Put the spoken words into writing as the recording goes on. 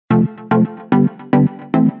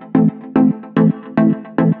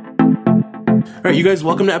All right, you guys,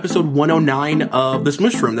 welcome to episode 109 of The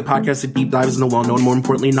Smush Room, the podcast that deep dives into well-known, more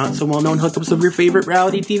importantly, not so well-known hookups of your favorite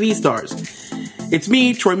reality TV stars. It's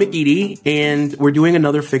me, Troy McGeady, and we're doing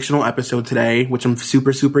another fictional episode today, which I'm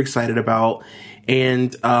super, super excited about.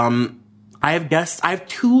 And I have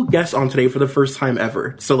two guests on today for the first time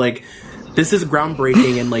ever. So, like, this is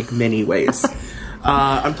groundbreaking in, like, many ways.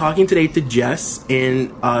 I'm talking today to Jess and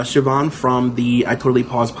Siobhan from the I Totally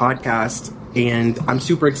Paused podcast, and I'm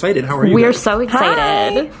super excited. How are you We're guys? so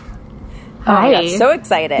excited. Hi. Oh, so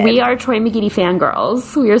excited. We are Troy McGeady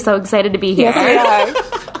fangirls. We are so excited to be here. Yes, we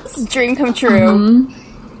are. This is a dream come true.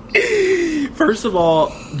 Mm-hmm. First of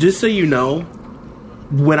all, just so you know,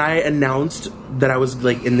 when I announced that I was,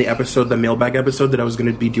 like, in the episode, the mailbag episode, that I was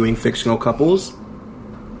going to be doing fictional couples,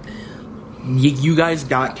 you guys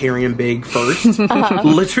got Carrie and Big first.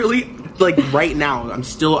 Literally, like, right now, I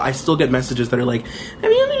still get messages that are like,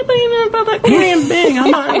 have you anybody know about that Carrie and Big?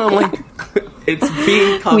 I'm like, it's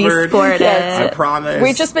being covered. We scored it. I promise.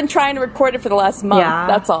 We've just been trying to record it for the last month. Yeah.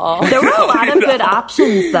 That's all. There were a lot of good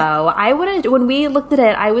options, though. When we looked at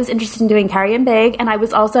it, I was interested in doing Carrie and Big, and I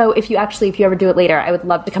was also, if you ever do it later, I would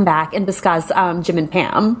love to come back and discuss Jim and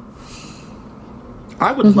Pam.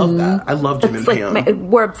 I would love that. I love Jim and Pam.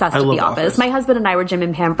 We're obsessed with The Office. Office. My husband and I were Jim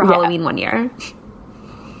and Pam for Halloween one year.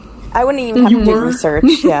 I wouldn't even have to do research.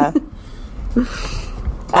 Yeah.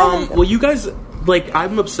 Well, you guys, like,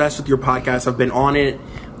 I'm obsessed with your podcast. I've been on it.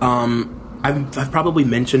 I've probably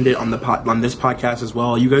mentioned it on this podcast as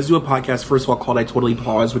well. You guys do a podcast, first of all, called I Totally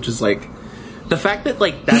Paused, which is, like, the fact that,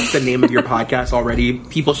 like, that's the name of your podcast already,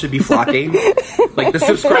 people should be flocking. Like, the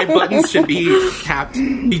subscribe buttons should be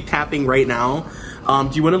tapping right now.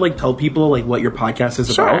 Do you want to, like, tell people, like, what your podcast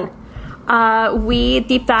is about? We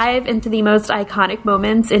deep dive into the most iconic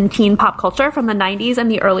moments in teen pop culture from the 90s and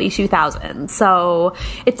the early 2000s. So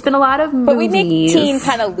it's been a lot of movies. But we make teen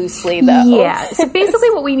kind of loosely, though. Yeah. So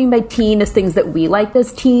basically what we mean by teen is things that we liked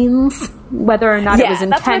as teens, whether or not it was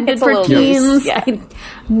intended for teens. Yeah.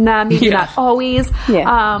 Maybe not always.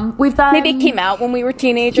 Yeah. We've done... Maybe it came out when we were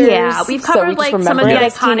teenagers. Yeah, we've covered, like, some of the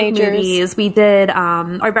iconic teenagers. movies. We did...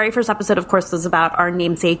 our very first episode, of course, was about our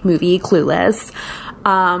namesake movie, Clueless.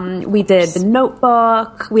 We did The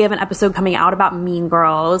Notebook. We have an episode coming out about Mean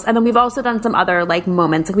Girls. And then we've also done some other, like,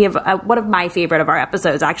 moments. Like, we have one of my favorite of our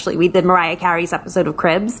episodes, actually. We did Mariah Carey's episode of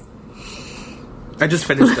Cribs. I just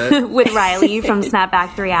finished it. With Riley from Snap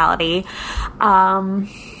Back to Reality.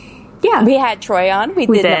 Yeah. We had Troy on. We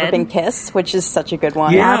did Never Been Kissed, which is such a good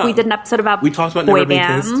one. Yeah. We did an episode about we talked about boy Never Been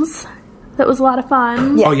bands. Kissed. That was a lot of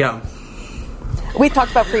fun. Yeah. Oh, yeah. We talked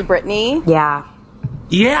about Free Britney. Yeah.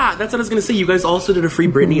 Yeah, that's what I was gonna say. You guys also did a Free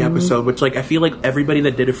Britney episode, which, like, I feel like everybody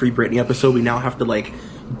that did a Free Britney episode, we now have to, like,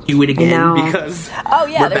 do it again because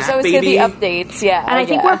there's always gonna be updates. Yeah, and I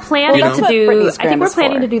think we're planning to do. I think we're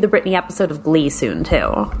planning for. to do the Britney episode of Glee soon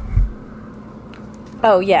too.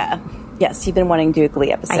 Oh yeah. Yes, you've been wanting to do a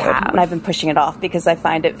Glee episode, I have. and I've been pushing it off because I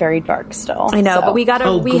find it very dark still. I know, but we have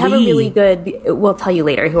a Glee. really good. We'll tell you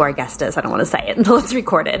later who our guest is. I don't want to say it until it's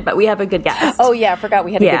recorded, but we have a good guest. Oh yeah, I forgot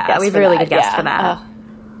we had a good guest. We have a really good guest for that.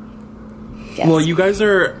 Yes. Well, you guys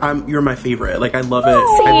are, you're my favorite. Like, I love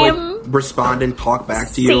it. Same. I, like, respond and talk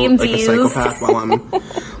back to you Samesies. like a psychopath while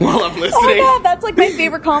I'm listening. Oh my god, that's like my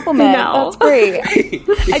favorite compliment. No. That's great.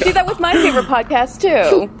 I do that with my favorite podcast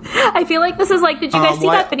too. I feel like this is like. Did you guys see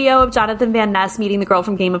that video of Jonathan Van Ness meeting the girl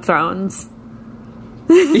from Game of Thrones?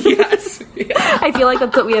 Yes. Yeah. I feel like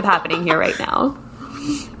that's what we have happening here right now.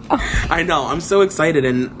 I know. I'm so excited,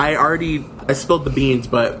 and I spilled the beans,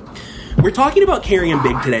 but we're talking about Carrie and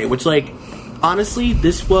Big today, which, like, honestly,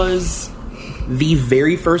 this was the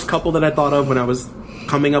very first couple that I thought of when I was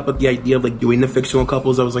coming up with the idea of, like, doing the fictional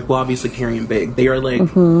couples. I was like, well, obviously Carrie and Big. They are,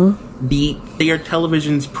 like, they are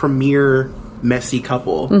television's premier messy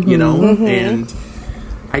couple, you know? And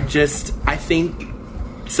I think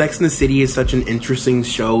Sex and the City is such an interesting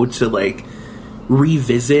show to, like,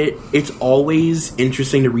 revisit. It's always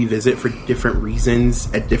interesting to revisit for different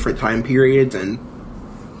reasons at different time periods, and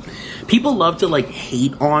people love to, like,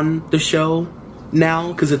 hate on the show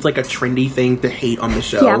now because it's, like, a trendy thing to hate on the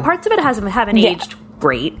show. Yeah, parts of it haven't aged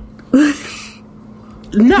great.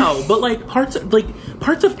 No, but, like, parts of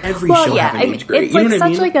every show haven't aged great. It's, you know like, what I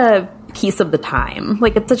mean? such, like, a piece of the time.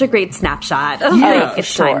 Like, it's such a great snapshot of, like,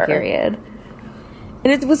 its time period.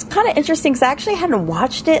 And it was kind of interesting because I actually hadn't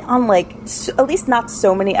watched it on, like, at least not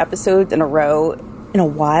so many episodes in a row in a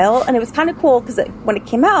while. And it was kind of cool because when it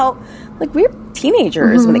came out, like, we were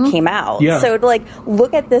teenagers when it came out. Yeah. So to, like,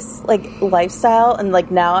 look at this, like, lifestyle and, like,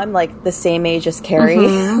 now I'm, like, the same age as Carrie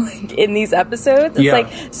in these episodes. It's,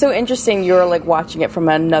 like, so interesting you're, like, watching it from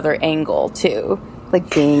another angle, too.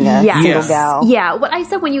 like being a single gal. Yeah, what I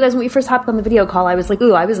said when we first hopped on the video call, I was like,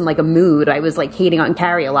 ooh, I was in like a mood. I was like hating on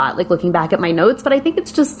Carrie a lot, like looking back at my notes. But I think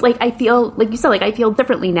it's just like, I feel, like you said, like I feel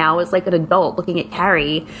differently now as like an adult looking at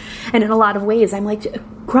Carrie. And in a lot of ways, I'm like,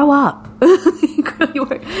 grow up.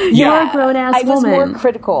 You're a grown-ass woman. I was more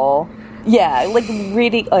critical. Yeah, like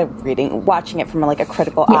watching it from like a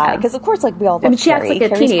critical eye, because of course, like we all love she acts Carrie. like a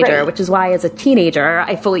Carrie's teenager, great. which is why as a teenager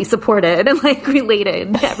I fully supported and like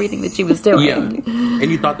related to everything that she was doing. Yeah,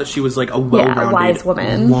 and you thought that she was like a well-rounded wise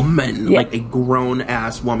woman, like a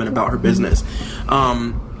grown-ass woman about her business. I've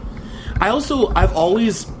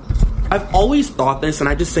always thought this, and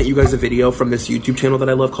I just sent you guys a video from this YouTube channel that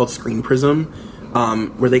I love called Screen Prism,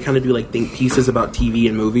 where they kind of do like think pieces about TV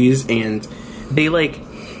and movies, and they like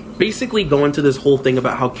basically go into this whole thing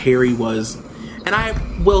about how Carrie was, and I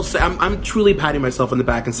will say, I'm truly patting myself on the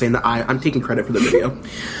back and saying that I'm taking credit for the video.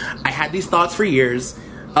 I had these thoughts for years,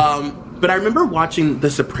 but I remember watching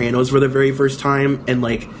The Sopranos for the very first time, and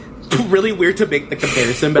like, really weird to make the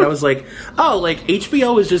comparison, but I was like, oh, like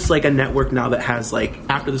HBO is just like a network now that has like,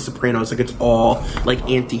 after The Sopranos, like it's all like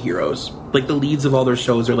anti-heroes. Like the leads of all their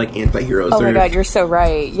shows are like anti-heroes. Oh my god, you're so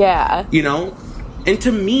right. Yeah. You know? And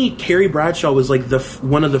to me, Carrie Bradshaw was like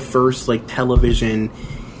one of the first like television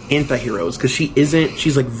anti-heroes, because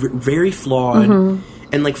she's like very flawed,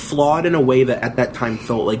 and like flawed in a way that at that time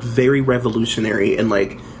felt like very revolutionary, and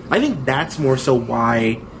like I think that's more so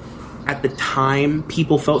why at the time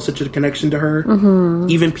people felt such a connection to her,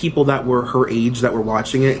 even people that were her age that were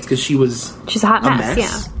watching it, because she's a hot mess.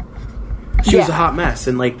 Yeah, she was a hot mess,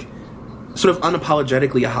 and like sort of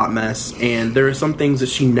unapologetically a hot mess, and there are some things that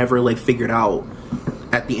she never like figured out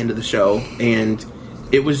at the end of the show, and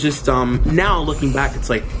it was just now looking back, it's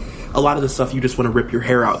like a lot of the stuff you just want to rip your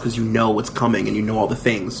hair out because you know what's coming, and you know all the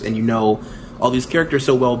things, and you know all these characters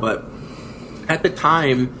so well. But at the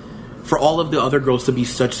time, for all of the other girls to be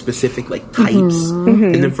such specific like types,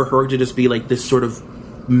 and then for her to just be like this sort of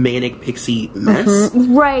manic pixie mess,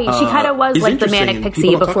 right? She kind of was like the manic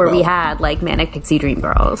pixie before we had like manic pixie dream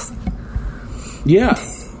girls. Yeah.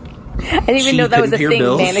 I didn't even know that was a thing.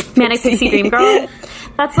 Manic Pixie Dream Girl.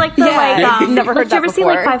 That's like the never heard did you ever that see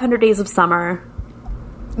before. like 500 Days of Summer?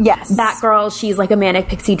 Yes. That girl, she's like a manic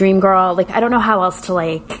pixie dream girl. Like I don't know how else to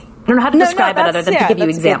like. I don't know how to describe it other than to give you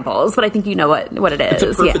examples, but I think you know what it is.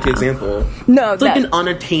 It's a perfect example. No, it's like an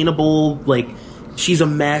unattainable, like she's a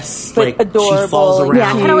mess, like adorable. She falls around.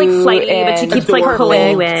 Yeah, kind of like flighty, but she keeps like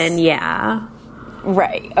pulling you in. Yeah.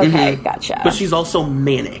 Right. Okay. Gotcha. But she's also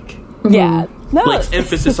manic. Yeah. No. Like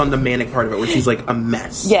emphasis on the manic part of it, where she's like a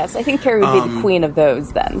mess. Yes, I think Carrie would be the queen of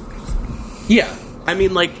those then. Yeah, I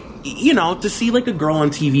mean, like, you know, to see like a girl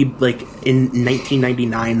on TV like in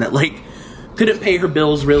 1999 that like couldn't pay her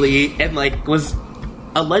bills really, and like was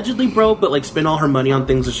allegedly broke, but like spent all her money on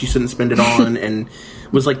things that she shouldn't spend it on, and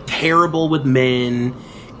was like terrible with men,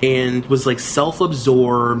 and was like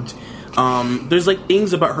self-absorbed. There's like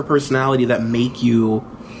things about her personality that make you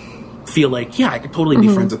feel like, yeah, I could totally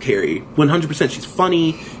be friends with Carrie. 100%. She's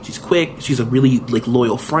funny, she's quick, she's a really like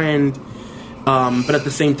loyal friend. But at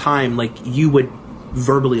the same time, like you would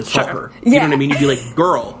verbally assault her. You know what I mean? You'd be like,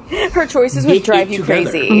 girl, her choices would drive you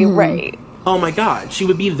crazy. Right. Oh my god, she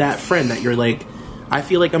would be that friend that you're like, I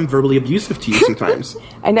feel like I'm verbally abusive to you sometimes.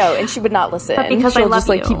 I know, and she would not listen. But because she'll I love just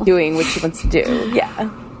like you. keep doing what she wants to do. Yeah.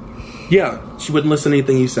 Yeah, she wouldn't listen to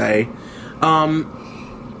anything you say.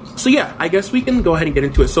 So yeah, I guess we can go ahead and get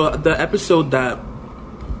into it. So the episode that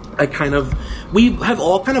we have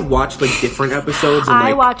all kind of watched like different episodes. And,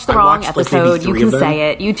 I watched the wrong episode. You can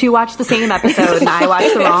say it. You two watched the same episode, and I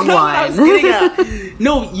watched the wrong one.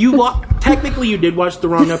 No, technically you did watch the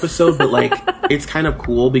wrong episode, but like it's kind of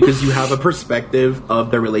cool because you have a perspective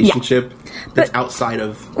of their relationship that's outside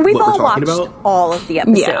of what we're talking about. We've all watched all of the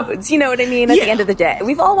episodes. You know what I mean? At the end of the day,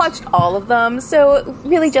 we've all watched all of them. So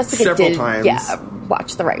really, Jessica several times.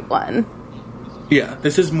 Watch the right one. Yeah,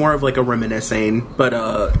 this is more of like a reminiscing, but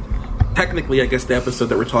technically, I guess the episode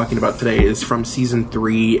that we're talking about today is from season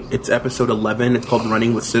 3. It's episode 11. It's called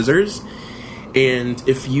Running with Scissors. And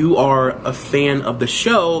if you are a fan of the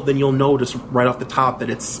show, then you'll know just right off the top that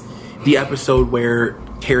it's the episode where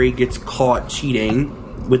Carrie gets caught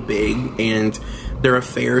cheating with Big, and their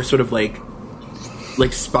affair sort of like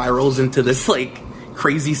spirals into this like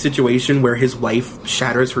crazy situation where his wife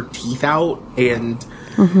shatters her teeth out, and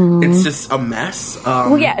it's just a mess.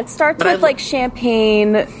 It starts with like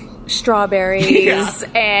champagne, strawberries,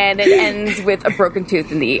 and it ends with a broken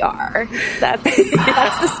tooth in the ER. That's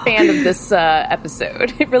the span of this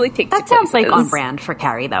episode. It really takes. That sounds like on brand for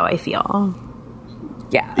Carrie, though. I feel.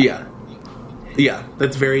 Yeah.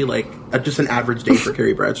 That's very like just an average day for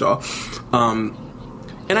Carrie Bradshaw.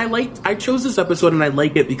 And I chose this episode, and I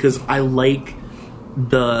like it because I like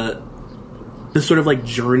the sort of like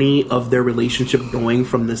journey of their relationship going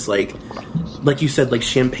from this like you said, like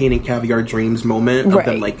champagne and caviar dreams moment of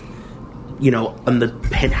them like, you know, on the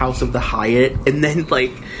penthouse of the Hyatt, and then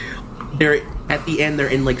like they're at the end they're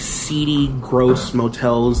in like seedy, gross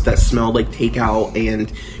motels that smell like takeout, and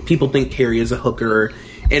people think Carrie is a hooker.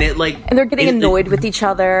 And they're getting annoyed with each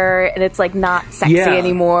other, and it's like not sexy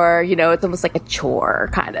anymore. You know, it's almost like a chore,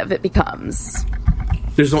 kind of. It becomes.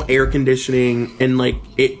 There's no air conditioning, and like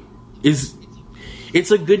it's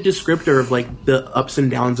a good descriptor of like the ups and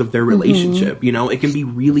downs of their relationship. Mm-hmm. You know, it can be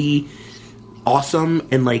really awesome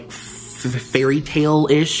and like fairy tale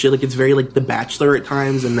ish. Like it's very like The Bachelor at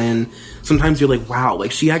times, and then sometimes you're like, wow,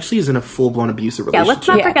 like she actually is in a full blown abusive relationship. Yeah, let's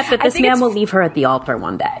not forget that this man will leave her at the altar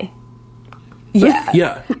one day.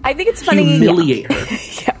 Yeah. I think it's funny. Humiliate her.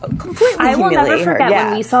 Yeah, completely. I will never forget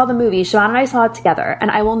when we saw the movie. Siobhan and I saw it together, and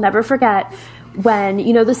I will never forget when,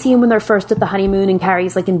 you know, the scene when they're first at the honeymoon and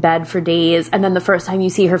Carrie's like in bed for days, and then the first time you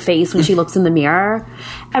see her face when she looks in the mirror,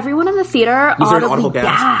 everyone in the theater audibly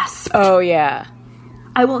gasped. Oh yeah,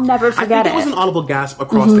 I will never forget it. I think it was an audible gasp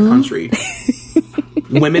across the country.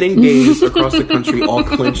 Women and gays across the country all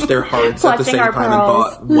clenched their hearts at the same time and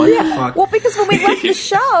thought, what the fuck? Well, because when we left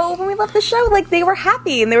the show, like, they were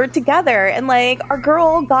happy and they were together, and like our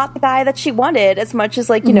girl got the guy that she wanted, as much as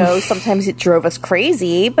like, you know, sometimes it drove us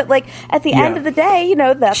crazy, but like at the end of the day, you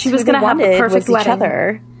know, that's she was going to have the perfect wedding. Each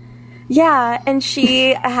other. Yeah, and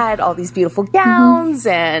she had all these beautiful gowns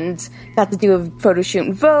and got to do a photo shoot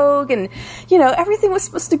in Vogue, and, you know, everything was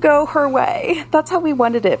supposed to go her way. That's how we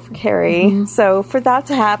wanted it for Carrie. Mm-hmm. So for that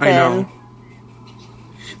to happen... I know.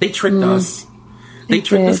 They tricked us. They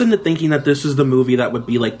tricked us into thinking that this is the movie that would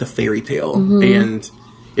be like the fairy tale. And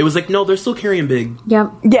it was like, no, they're still Carrie and Big.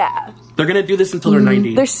 Yep. Yeah. They're going to do this until they're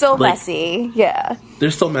 90. They're still messy. Yeah.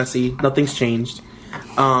 They're still messy. Nothing's changed.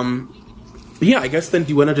 Yeah, I guess then do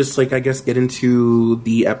you want to just, like, I guess get into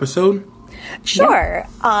the episode? Sure.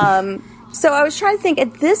 Yeah. So I was trying to think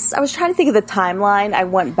of the timeline. I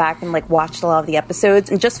went back and, like, watched a lot of the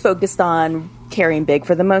episodes and just focused on Carrie and Big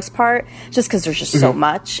for the most part, just because there's just so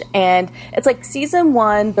much. And it's like season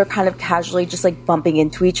 1, they're kind of casually just, like, bumping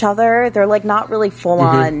into each other. They're, like, not really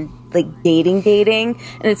full-on, like, dating.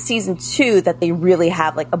 And it's season 2 that they really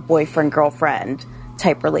have, like, a boyfriend-girlfriend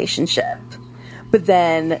type relationship. But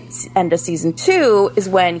then, end of season 2 is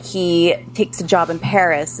when he takes a job in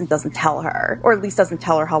Paris and doesn't tell her, or at least doesn't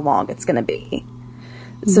tell her how long it's going to be.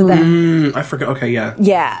 So then, I forgot. Okay, yeah,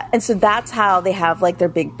 yeah, and so that's how they have like their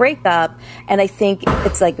big breakup. And I think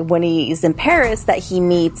it's like when he's in Paris that he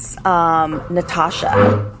meets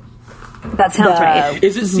Natasha. That sounds right.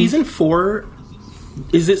 Is it season 4?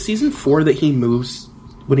 Is it season 4 that he moves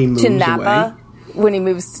when he moves to Napa? Away? When he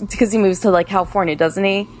moves, because he moves to like California, doesn't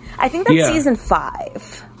he? I think that's season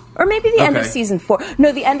 5. Or maybe the end of season 4.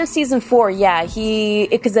 No, the end of season 4, yeah.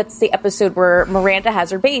 Because that's the episode where Miranda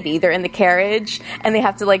has her baby. They're in the carriage, and they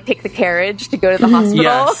have to, like, take the carriage to go to the hospital.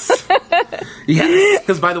 Yes. Yes.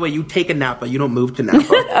 Because, by the way, you take a Napa. You don't move to Napa.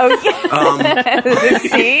 Oh, yeah.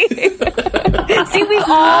 See? See, we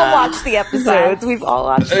all watched the episodes. We've all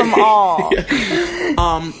watched them all.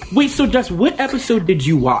 Wait, so Jess, what episode did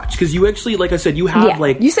you watch? Because you actually, like I said, you have,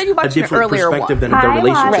 like, you said you watched a different perspective than the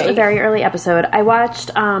relationship. I watched a very early episode. I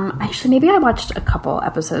watched... actually, maybe I watched a couple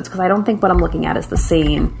episodes because I don't think what I'm looking at is the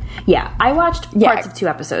same. Yeah, I watched parts of 2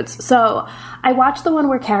 episodes. So I watched the one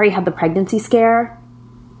where Carrie had the pregnancy scare.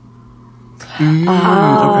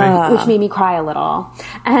 Which made me cry a little.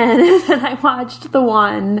 And then I watched the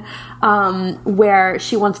one where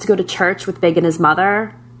she wants to go to church with Big and his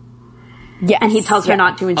mother. Yeah, and he tells her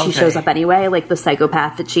not to, and she shows up anyway, like the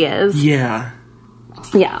psychopath that she is. Yeah.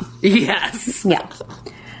 Yeah. Yes. Yeah.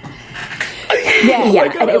 Yeah, yeah,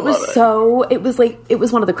 God, and it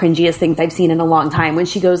was one of the cringiest things I've seen in a long time when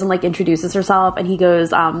she goes and like introduces herself, and he goes,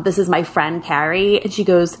 "This is my friend Carrie," and she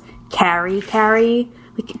goes, "Carrie,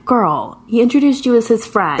 like, girl, he introduced you as his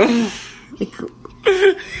friend." Like,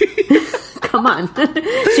 come on,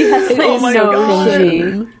 she has no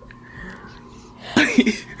shame.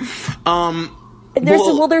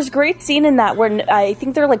 There's a great scene in that where I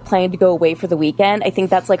think they're like planning to go away for the weekend. I think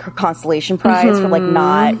that's like her consolation prize for like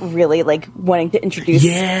not really like wanting to introduce.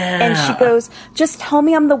 Yeah. And she goes, "Just tell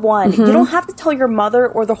me I'm the one. You don't have to tell your mother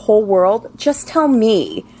or the whole world. Just tell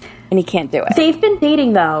me." And he can't do it. They've been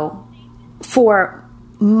dating though for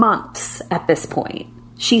months at this point.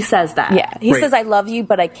 She says that. Yeah. He says, "I love you,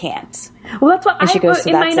 but I can't." Well, that's what and she goes,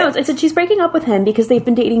 in my notes. I said she's breaking up with him because they've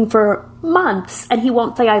been dating for months, and he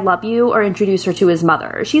won't say "I love you" or introduce her to his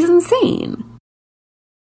mother. She's insane.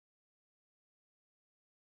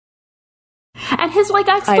 And his like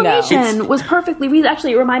explanation was perfectly reasonable.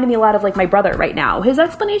 Actually, it reminded me a lot of like my brother right now. His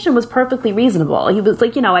explanation was perfectly reasonable. He was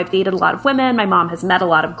like, I've dated a lot of women. My mom has met a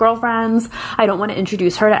lot of girlfriends. I don't want to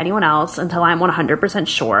introduce her to anyone else until I'm 100%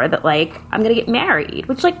 sure that like I'm going to get married,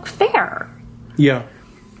 which like fair. Yeah.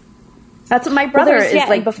 That's what my brother is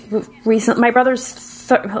like. My brother's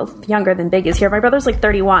younger than Big is here. My brother's like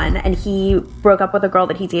 31, and he broke up with a girl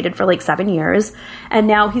that he dated for like 7 years, and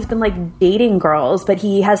now he's been like dating girls. But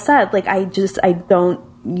he has said like,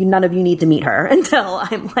 none of you need to meet her until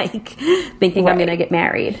I'm like thinking I'm gonna get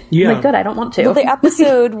married. Yeah. I'm like, good, I don't want to. Well, the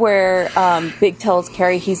episode where Big tells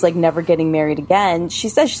Carrie he's like never getting married again,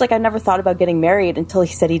 she's like, I never thought about getting married until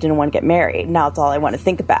he said he didn't want to get married. Now it's all I want to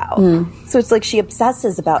think about. So it's like she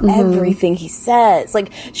obsesses about everything he says.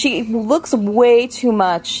 Like she looks way too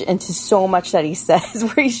much into so much that he says,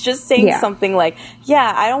 where he's just saying something like,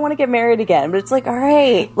 yeah, I don't want to get married again. But it's like, all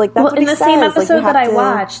right, like that's what he says. In the same episode that I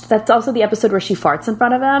watched, that's also the episode where she farts in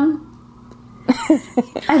front of him.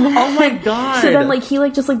 And then, oh my god! So then, like, he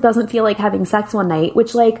like just like doesn't feel like having sex one night,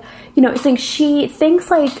 which like she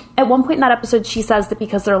thinks like at one point in that episode she says that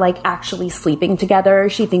because they're like actually sleeping together,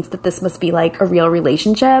 she thinks that this must be like a real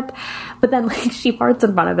relationship. But then like she farts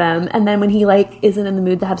in front of him, and then when he like isn't in the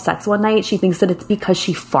mood to have sex one night, she thinks that it's because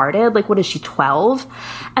she farted. Like, what is she, 12?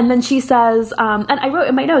 And then she says, and I wrote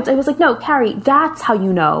in my notes, I was like, no, Carrie, that's how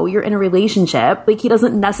you know you're in a relationship. Like, he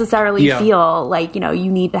doesn't necessarily feel like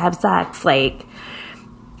you need to have sex like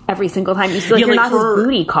every single time you see, like, you're not his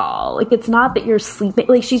booty call. Like, it's not that you're sleeping.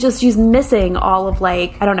 Like, she's missing all of,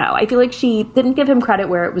 like, I don't know. I feel like she didn't give him credit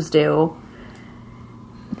where it was due,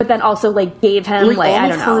 but then also like gave him like I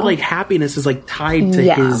don't know. Her like happiness is like tied to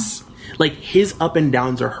his up and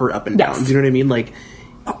downs are her up and downs. You know what I mean? Like,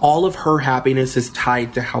 all of her happiness is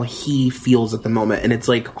tied to how he feels at the moment, and it's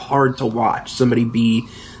like hard to watch somebody be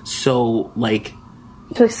so like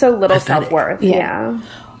so little pathetic. Self-worth. Yeah.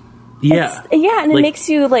 And it makes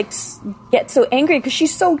you like get so angry because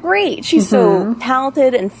she's so great. She's so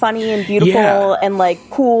talented and funny and beautiful and like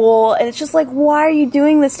cool, and it's just like, why are you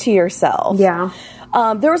doing this to yourself? Yeah.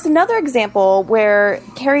 There was another example where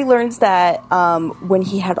Carrie learns that when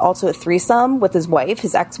he had also a threesome with his wife,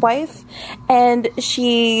 his ex-wife, and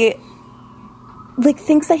she like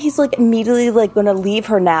thinks that he's like immediately like going to leave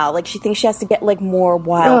her now. Like, she thinks she has to get like more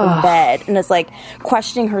wild in bed, and is like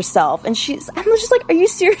questioning herself. And I'm just like, are you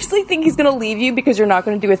seriously think he's going to leave you because you're not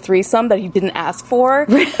going to do a threesome that he didn't ask for?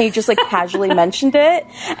 And he just like casually mentioned it.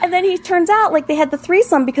 And then he turns out like they had the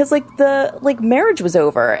threesome because like the like marriage was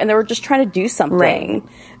over and they were just trying to do something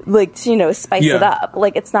like to, spice it up.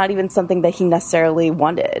 Like, it's not even something that he necessarily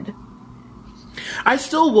wanted. I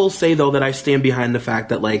still will say though that I stand behind the fact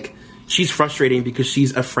that like, she's frustrating because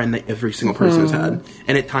she's a friend that every single person has had,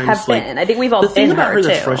 and at times I think we've all the been thing about her too.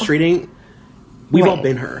 that's frustrating. We've all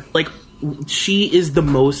been her. Like, she is the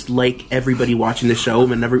most like everybody watching the show.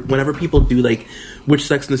 Whenever people do like, which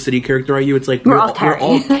Sex and the City character are you? It's like we're all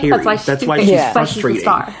Carrie. That's why she's frustrating.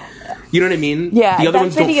 You know what I mean? Yeah. The other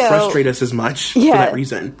ones don't frustrate us as much for that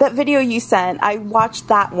reason. That video you sent, I watched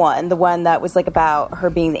that one, the one that was like about her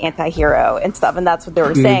being the anti-hero and stuff, and that's what they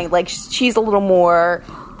were saying. Like, she's a little more.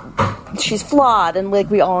 She's flawed, and like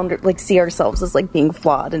we all see ourselves as like being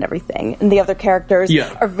flawed and everything, and the other characters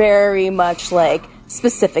are very much like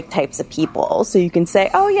specific types of people. So you can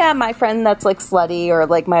say, oh yeah, my friend that's like slutty, or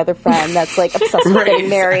like my other friend that's like obsessed with getting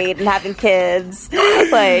married and having kids.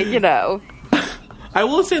 Like, I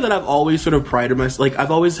will say that I've always sort of prided myself, like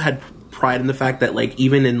I've always had pride in the fact that like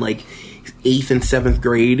even in like 8th and 7th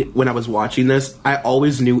grade when I was watching this, I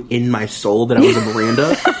always knew in my soul that I was a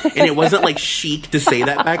Miranda. And it wasn't like chic to say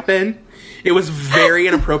that back then. It was very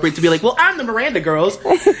inappropriate to be like, well, I'm the Miranda girls.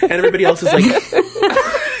 And everybody else is like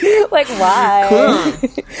like, why?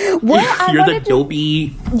 Well, you're the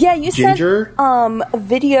dopey you ginger. Sent a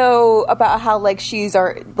video about how like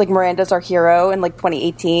Miranda's our hero in like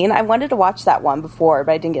 2018. I wanted to watch that one before,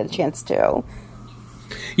 but I didn't get a chance to.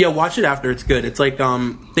 Yeah, watch it after. It's good. It's like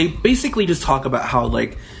they basically just talk about how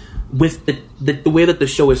like with the way that the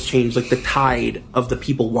show has changed, like the tide of the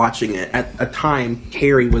people watching it. At a time,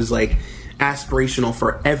 Carrie was like aspirational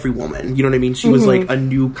for every woman. You know what I mean? She was like a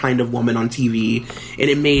new kind of woman on TV, and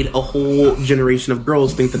it made a whole generation of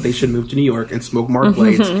girls think that they should move to New York and smoke Mark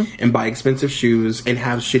Lights and buy expensive shoes and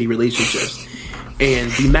have shitty relationships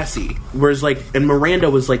and be messy. Whereas like, and Miranda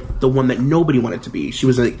was like the one that nobody wanted to be. She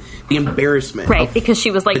was like the embarrassment, right? Because she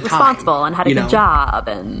was like responsible and had a good job,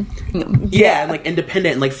 and and like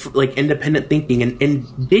independent, and like independent thinking,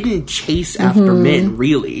 and didn't chase after men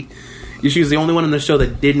really. She was the only one in the show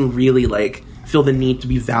that didn't really like feel the need to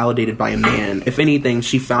be validated by a man. If anything,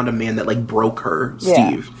 she found a man that like broke her,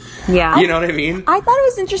 Steve. Yeah. You know what I mean? I thought it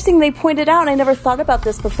was interesting they pointed out, and I never thought about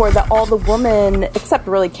this before, that all the women, except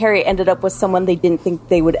really Carrie, ended up with someone they didn't think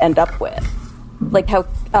they would end up with. Like how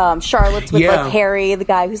Charlotte's with like Harry, the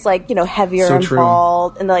guy who's like, you know, heavier and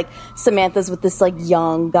bald, and like Samantha's with this like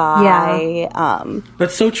young guy.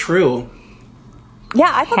 That's so true. Yeah,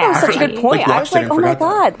 I thought that was such a good point. I was like, oh my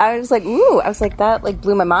god. That. I was like, ooh. I was like, that like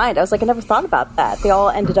blew my mind. I was like, I never thought about that. They all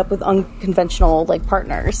ended up with unconventional like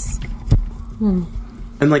partners. And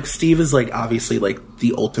like Steve is like obviously like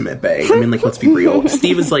the ultimate bae. I mean, like, let's be real.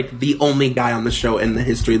 Steve is like the only guy on the show in the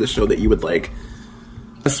history of the show that you would like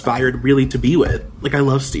aspired really to be with. Like, I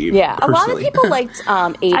love Steve. Yeah, personally. a lot of people liked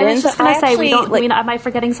Aiden. I was just gonna say, am I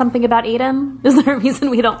forgetting something about Aiden? Is there a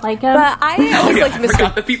reason we don't like him? But I always liked I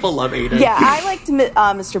forgot that people love Aiden. Yeah, I liked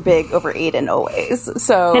Mr. Big over Aiden always.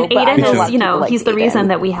 So, and Aiden is, you know, he's the Aiden. reason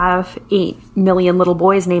that we have 8 million little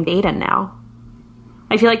boys named Aiden now.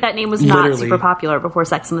 I feel like that name was not super popular before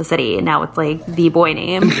Sex and the City, and now it's like the boy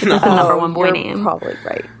name, the number one boy name. Probably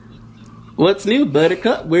right. What's new,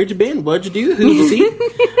 Buttercup? Where'd you been? What'd you do? Who'd you see?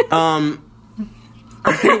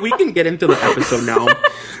 We can get into the episode now.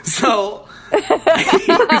 So,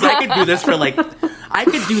 because I could do this for like, I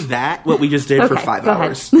could do that, what we just did, for 5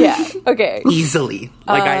 hours. Yeah, okay. Easily.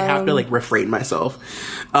 Like, I have to like refrain myself.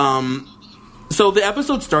 So the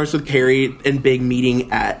episode starts with Carrie and Big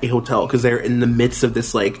meeting at a hotel because they're in the midst of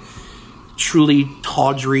this like truly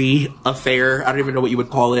tawdry affair. I don't even know what you would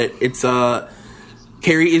call it. It's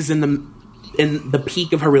Carrie is in the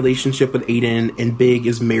peak of her relationship with Aiden, and Big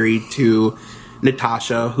is married to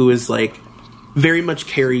Natasha, who is like very much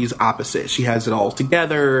Carrie's opposite. She has it all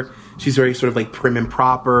together. She's very sort of like prim and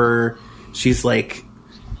proper. She's like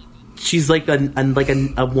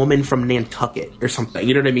a woman from Nantucket or something.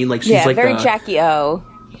 You know what I mean? Like, she's like very Jackie O.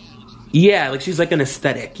 Yeah, like she's like an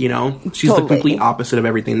aesthetic, you know? She's the complete opposite of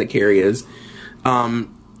everything that Carrie is.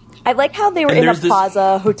 I like how they were in a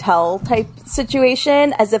plaza hotel type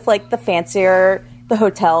situation, as if like the fancier the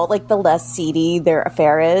hotel, like the less seedy their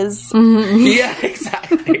affair is. Mm-hmm. Yeah,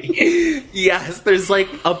 exactly. Yes, there's like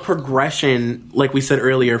a progression, like we said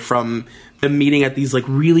earlier, from them meeting at these like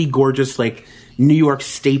really gorgeous like New York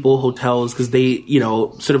staple hotels, because they, you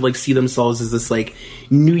know, sort of like see themselves as this like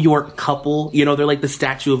New York couple. You know, they're like the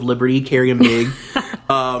Statue of Liberty, Carrie and Big.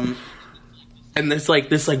 And there's like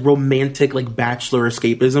this like romantic like bachelor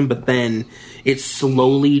escapism, but then it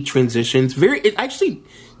slowly transitions. It actually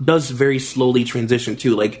does very slowly transition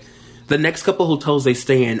too. Like, the next couple hotels they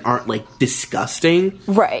stay in aren't like disgusting.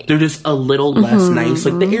 Right. They're just a little less nice.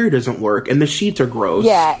 Like, the air doesn't work and the sheets are gross.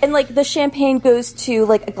 Yeah, and like the champagne goes to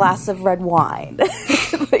like a glass of red wine.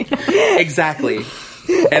 Exactly.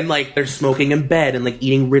 And like they're smoking in bed and like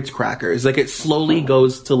eating Ritz crackers. Like, it slowly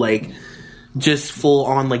goes to like just full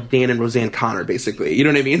on like Dan and Roseanne Connor, basically. You know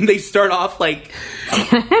what I mean? They start off like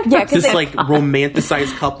this like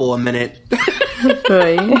romanticized couple, and then it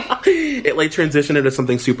like transitioned into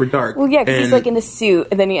something super dark. Well, yeah, because he's like in a suit,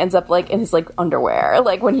 and then he ends up like in his like underwear,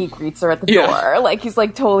 like when he greets her at the door. Like, he's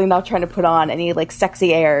like totally not trying to put on any like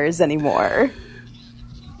sexy airs anymore.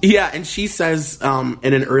 Yeah, and she says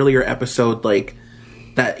in an earlier episode like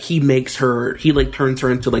that he like turns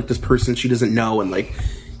her into like this person she doesn't know, and like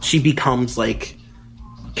she becomes like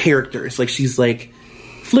characters. Like, she's like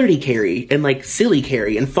flirty Carrie and like silly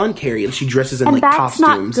Carrie and fun Carrie, and she dresses in and like that's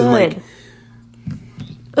costumes not good. and like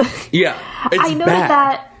yeah, it's I noted bad.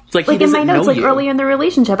 that. It's like, in my notes, like you. early in the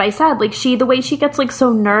relationship, I said like the way she gets like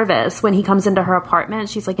so nervous when he comes into her apartment,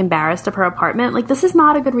 she's like embarrassed of her apartment. Like, this is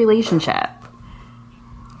not a good relationship.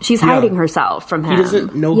 She's hiding herself from him. He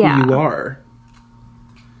doesn't know who you are.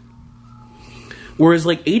 Whereas,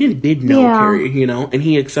 like, Aiden did know Carrie, you know, and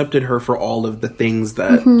he accepted her for all of the things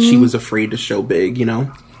that she was afraid to show Big, you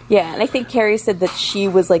know? Yeah, and I think Carrie said that she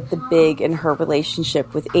was, like, the Big in her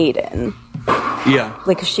relationship with Aiden. Yeah.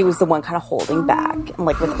 Like, 'cause she was the one kind of holding back and,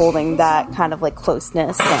 like, withholding that kind of, like,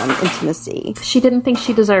 closeness and intimacy. She didn't think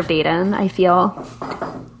she deserved Aiden, I feel.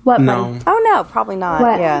 What? No. Oh, no, probably not.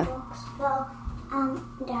 What? Yeah. Well,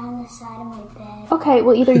 down the side of my bed. Okay,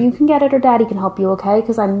 well, either you can get it or Daddy can help you, okay?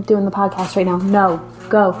 Because I'm doing the podcast right now. No.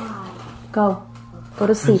 Go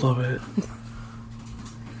to sleep. I love it.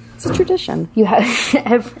 It's a tradition. You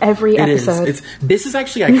have every episode. This is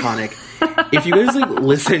actually iconic. If you guys like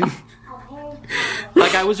listen,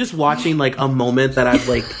 like, I was just watching like a moment that I've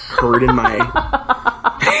like heard in my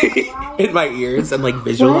in my ears and like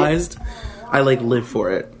visualized. What? I like live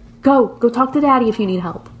for it. Go talk to Daddy if you need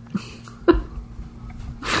help.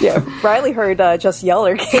 Yeah, Riley heard Just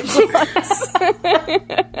Yeller came once.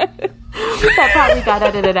 That probably got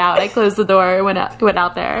edited out. I closed the door and went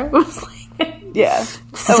out there. It was like, Yeah.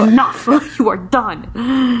 This is enough. You are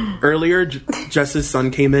done. Earlier, Jess's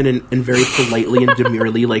son came in and very politely and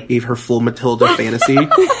demurely like gave her full Matilda fantasy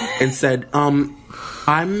and said,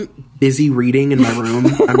 I'm busy reading in my room.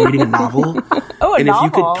 I'm reading a novel. Oh, and if you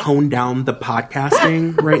could tone down the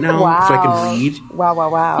podcasting right now so I can read.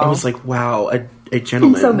 Wow. I was like, wow, a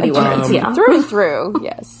gentleman. In so many words, yeah. Through and through,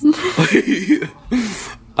 yes.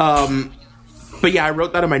 But yeah, I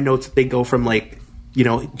wrote that in my notes that they go from like, you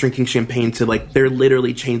know, drinking champagne to like they're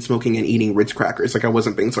literally chain smoking and eating Ritz crackers. Like I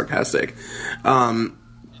wasn't being sarcastic. And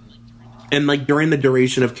like during the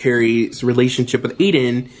duration of Carrie's relationship with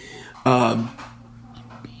Aiden,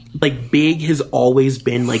 like Big has always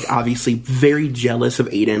been like obviously very jealous of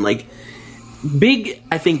Aiden. Like Big,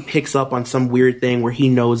 I think, picks up on some weird thing where he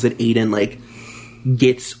knows that Aiden like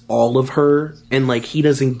gets all of her and like he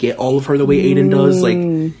doesn't get all of her the way Aiden does.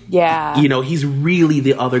 Like, yeah, you know, he's really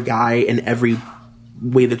the other guy in every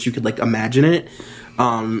way that you could like imagine it.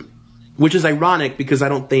 Which is ironic because I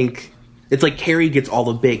don't think it's like Carrie gets all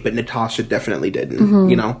of Big, but Natasha definitely didn't,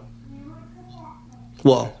 you know?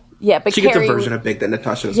 Well, yeah, but she Carrie, gets a version of Big that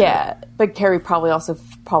Natasha doesn't. Yeah, but Carrie probably also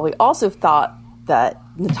thought that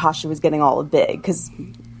Natasha was getting all of Big because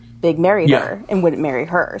Big married her and wouldn't marry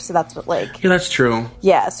her. So that's what like... Yeah, that's true.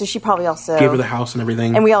 Yeah, so she probably also... gave her the house and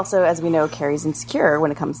everything. And we also, as we know, Carrie's insecure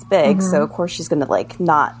when it comes to Big. So, of course, she's going to like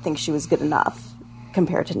not think she was good enough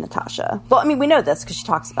compared to Natasha. Well, I mean, we know this because she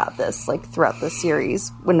talks about this like throughout the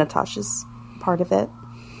series when Natasha's part of it.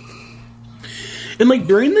 And like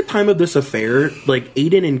during the time of this affair, like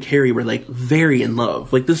Aiden and Carrie were like very in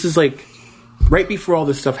love. Like this is like right before all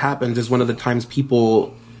this stuff happens is one of the times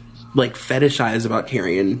people like fetishize about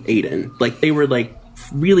Carrie and Aiden. Like they were like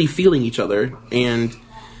really feeling each other. And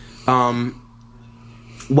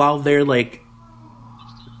while they're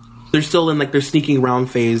still in like their sneaking around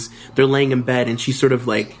phase, they're laying in bed and she's sort of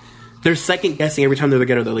like they're second guessing every time they're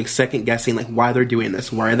together. They're like second guessing like why they're doing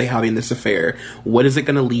this, why are they having this affair, what is it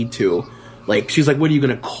going to lead to? Like she's like, what are you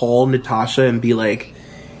going to call Natasha and be like,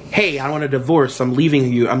 hey, I want a divorce, I'm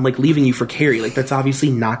leaving you, I'm like leaving you for Carrie? Like that's obviously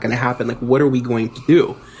not going to happen. Like what are we going to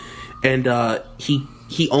do? And he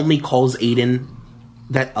only calls Aiden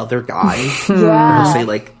that other guy. Yeah. He'll say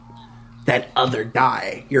like, that other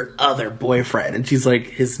guy, your other boyfriend. And she's like,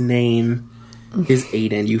 his name is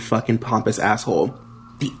Aiden, you fucking pompous asshole.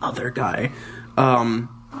 The other guy. And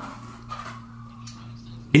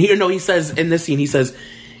he says, in this scene, he says,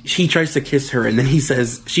 she tries to kiss her, and then he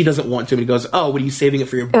says, she doesn't want to, and he goes, oh, what are you saving it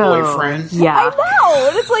for your boyfriend? Yeah. I know!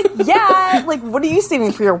 And it's like, yeah, like, what are you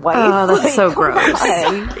saving for your wife? Oh, that's like, so gross.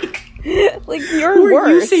 Like, you're Who worse.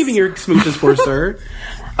 are you saving your smooches for, sir?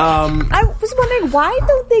 I was wondering, why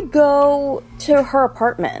don't they go to her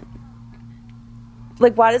apartment?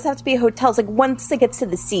 Like, why does it have to be hotels? Like, once it gets to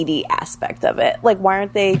the seedy aspect of it, like, why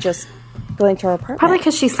aren't they just going to her apartment? Probably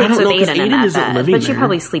because she sleeps with know, 'cause Aiden in Aiden that isn't bed. living But she there.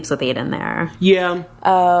 probably sleeps with Aiden there. Yeah.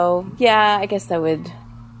 Oh, yeah, I guess that would...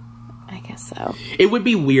 I guess so. It would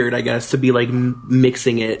be weird, I guess, to be, like,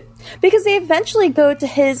 mixing it. Because they eventually go to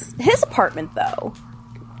his apartment, though.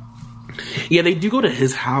 Yeah, they do go to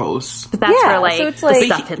his house. But that's Yeah, where, like, so it's the like-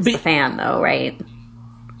 stuff hits the fan, though, right?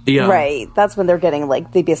 Yeah. Right. That's when they're getting,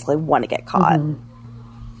 like, they basically want to get caught.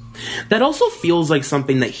 That also feels like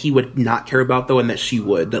something that he would not care about, though, and that she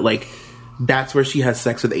would. That, like, that's where she has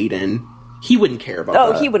sex with Aiden. He wouldn't care about that.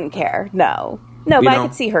 Oh, he wouldn't care. No. No, You but know? I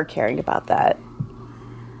could see her caring about that.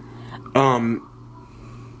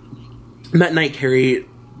 That night, Carrie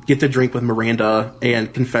gets a drink with Miranda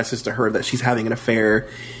and confesses to her that she's having an affair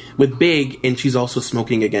with Big, and she's also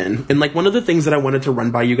smoking again. And, like, one of the things that I wanted to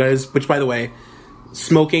run by you guys, which, by the way,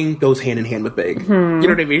 smoking goes hand in hand with Big. You know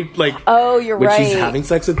what I mean? Like, Oh, you're when right. she's having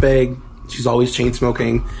sex with Big, she's always chain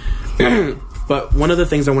smoking. But one of the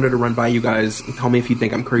things I wanted to run by you guys, tell me if you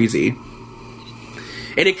think I'm crazy.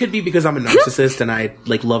 And it could be because I'm a narcissist and I,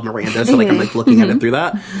 like, love Miranda, so, like, I'm, like, looking at it through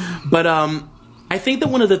that. But, I think that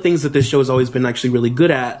one of the things that this show has always been actually really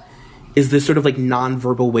good at is this sort of, like,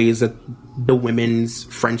 non-verbal ways that the women's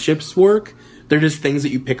friendships work. They're just things that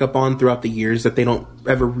you pick up on throughout the years that they don't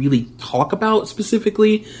ever really talk about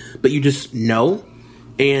specifically, but you just know.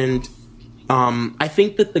 And I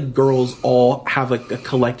think that the girls all have, like, a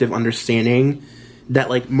collective understanding that,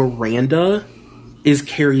 like, Miranda is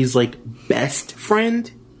Carrie's, like, best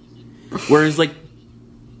friend, whereas, like,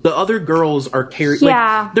 the other girls are Carrie.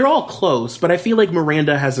 Yeah. Like, they're all close, but I feel like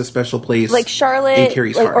Miranda has a special place. Like Charlotte, in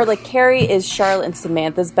Carrie's like, heart. or like Carrie is Charlotte and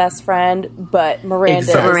Samantha's best friend, but Miranda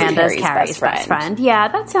Exactly. is Miranda's Carrie's best friend. Yeah,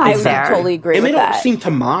 that sounds I would fair. totally agree and with they don't that. seem to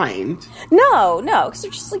mind. No, because they're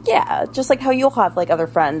just like, yeah, just like how you'll have like other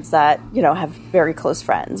friends that, you know, have very close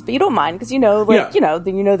friends, but you don't mind because you know, like, Yeah. you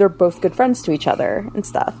know, they're both good friends to each other and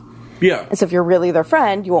stuff. Yeah. And so if you're really their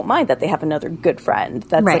friend, you won't mind that they have another good friend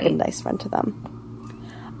that's like a Right. nice friend to them.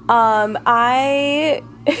 I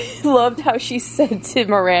loved how she said to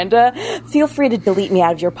Miranda, "Feel free to delete me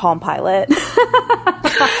out of your Palm Pilot."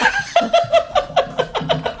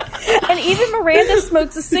 And even Miranda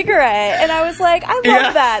smokes a cigarette, and I was like, I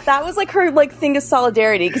love that. That was like her like thing of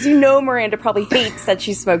solidarity, because Miranda probably hates that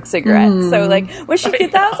she smokes cigarettes. So like when she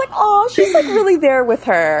did that, I was like, oh, she's like really there with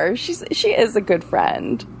her. She is a good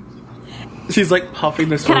friend. She's like puffing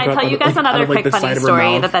the Can smoke I tell you guys another quick funny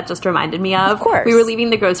story that just reminded me of? Of course. We were leaving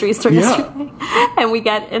the grocery store yesterday, and we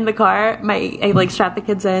get in the car. I like strap the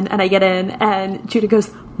kids in, and I get in, and Judah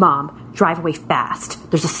goes, "Mom, drive away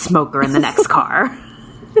fast. There's a smoker in the next car."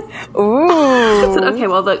 Ooh. I said, okay,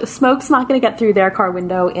 well, the smoke's not going to get through their car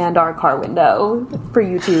window and our car window for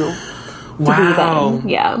you to breathe in.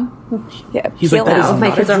 Yeah. He's like, that is My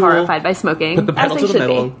not kids a are jewel. horrified by smoking. Put the pedal as to they the should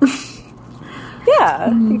metal. be. Yeah, I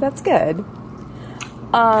think that's good.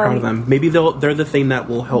 Proud of them. Maybe they're the thing that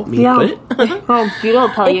will help me Yeah. quit. Oh, Judah will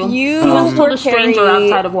tell you. If you He once told were a stranger Carrie-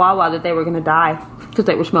 outside of Wawa that they were going to die because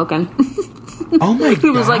they were smoking. Oh my He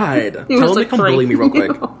was god! like, Tell them to come bully me real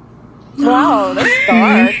quick. Wow, that's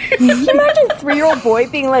dark. Can you imagine a 3-year-old boy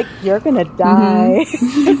being like, "You're gonna die"?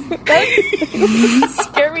 That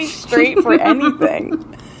scare me straight for anything.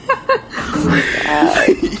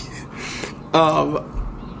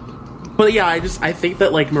 But yeah, I think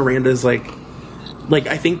that like Miranda's like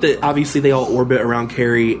I think that obviously they all orbit around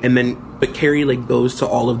Carrie, but Carrie like goes to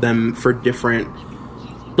all of them for different,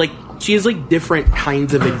 like she has like different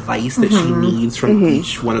kinds of advice that she needs from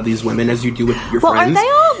each one of these women, as you do with your Well, friends. are they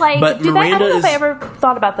all like? But I don't know Miranda if I ever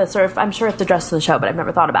thought about this, or if I'm sure it's addressed in the show, but I've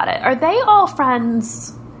never thought about it. Are they all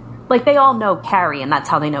friends? Like they all know Carrie, and that's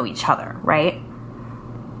how they know each other, right?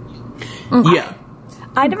 Yeah.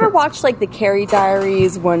 I never watched like the Carrie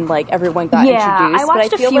Diaries when like everyone got introduced. I watched but I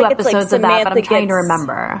a feel few like it's, like, episodes of that, but I'm Samantha trying to gets-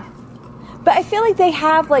 remember. But I feel like they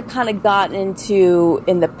have like kind of gotten into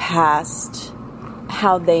in the past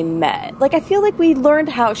how they met. Like I feel like we learned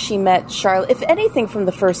how she met Charlotte. If anything, from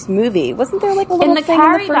the first movie, wasn't there like a little In the thing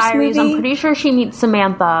Carrie in the first Diaries, movie? I'm pretty sure she meets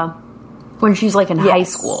Samantha when she's like in high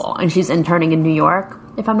school and she's interning in New York,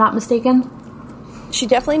 if I'm not mistaken. She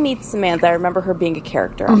definitely meets Samantha. I remember her being a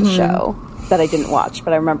character on the show that I didn't watch,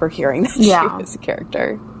 but I remember hearing that she was a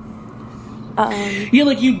character. Yeah,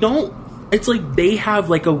 like you don't. It's like they have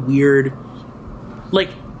like a weird, like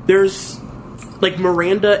there's like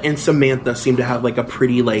Miranda and Samantha seem to have like a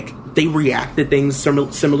pretty like they react to things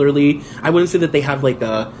similarly. I wouldn't say that they have like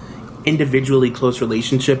a individually close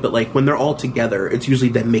relationship, but like when they're all together, it's usually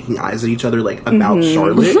them making eyes at each other like about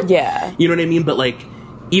Charlotte. Yeah. You know what I mean? But like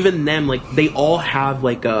even them, like they all have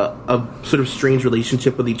like a sort of strange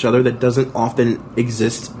relationship with each other that doesn't often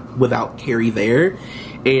exist without Carrie there.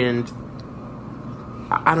 And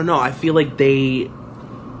I don't know, I feel like they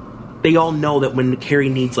all know that when Carrie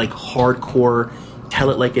needs like hardcore tell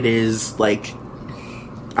it like it is, like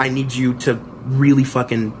I need you to really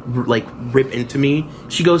fucking like rip into me,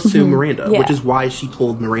 she goes to Miranda, Yeah. which is why she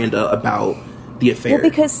told Miranda about the affair. Well,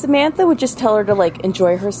 because Samantha would just tell her to like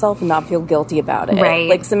enjoy herself and not feel guilty about it. Right.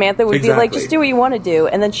 Like Samantha would be like, Exactly. just do what you want to do,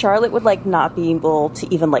 and then Charlotte would like not be able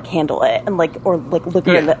to even like handle it and like or like look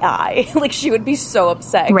her in Yeah. the eye. Like she would be so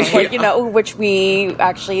upset. Right. Like, you know, which we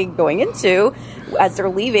actually going into as they're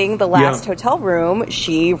leaving the last Yeah. hotel room,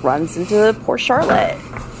 she runs into poor Charlotte.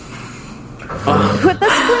 But at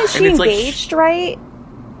this point, is she And it's like- engaged, right?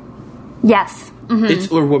 Yes.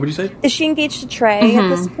 It's, or what would you say? Is she engaged to Trey at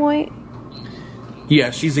this point?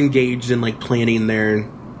 Yeah, she's engaged in like planning their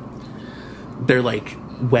like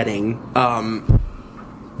wedding.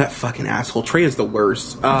 That fucking asshole Trey is the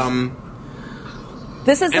worst.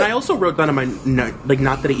 This is And I also wrote down in my note, like,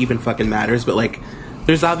 not that it even fucking matters, but like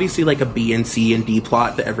there's obviously like a B and C and D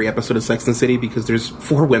plot to every episode of Sex and the City because there's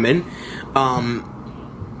 4 women.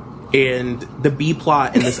 And the B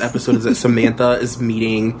plot in this episode is that Samantha is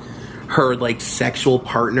meeting her like sexual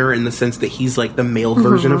partner in the sense that he's like the male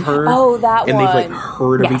version of her. Oh, that and they've like one.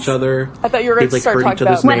 heard of Yes. each other. I thought you were They've, going to like, start heard talking each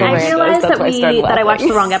other's about When I names. realized That's why I started that I watched the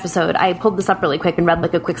laughing. wrong episode, I pulled this up really quick and read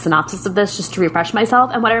like a quick synopsis of this just to refresh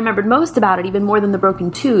myself. And what I remembered most about it, even more than the broken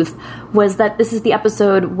tooth, was that this is the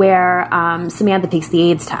episode where Samantha takes the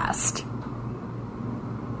AIDS test.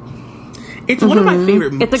 It's one of my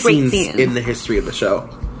favorite It's a great scenes scene. in the history of the show.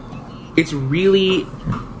 It's really,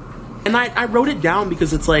 and I wrote it down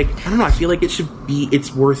because it's like, I don't know, I feel like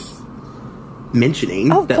it's worth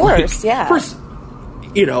mentioning. Oh, of course, yeah. First,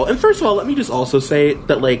 you know, and first of all, let me just also say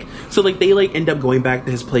that like, so like they like end up going back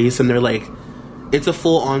to his place and they're like, it's a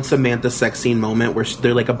full on Samantha sex scene moment where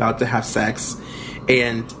they're like about to have sex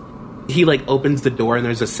and he like opens the door and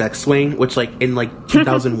there's a sex swing, which like in like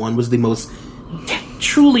 2001 was the most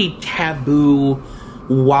truly taboo,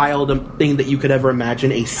 wild thing that you could ever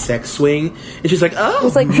imagine, a sex swing. And she's like, oh, It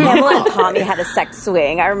was like Pamela and Tommy had a sex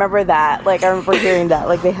swing. I remember that. Like, I remember hearing that.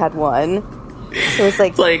 Like, they had one. So it's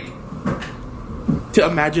like... It's like, to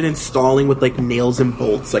imagine installing with like nails and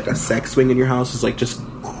bolts like a sex swing in your house is like just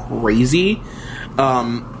crazy.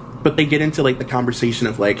 But they get into like the conversation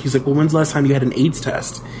of like, he's like, well, when's the last time you had an AIDS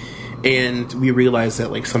test? And we realize that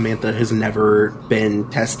like Samantha has never been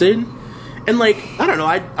tested. And like, I don't know,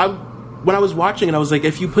 I when I was watching it, I was like,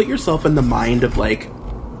 if you put yourself in the mind of like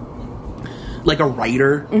a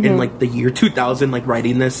writer in like the year 2000, like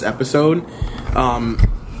writing this episode,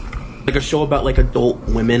 like a show about like adult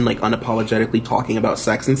women like unapologetically talking about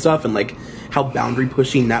sex and stuff, and like how boundary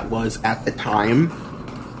pushing that was at the time,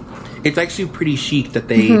 it's actually pretty chic that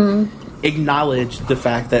they acknowledge the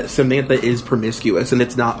fact that Samantha is promiscuous, and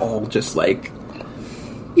it's not all just like,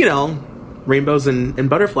 you know, rainbows and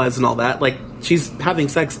butterflies and all that. Like, she's having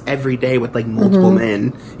sex every day with like multiple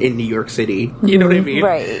men in New York City. You know what I mean?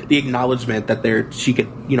 Right. The acknowledgement that she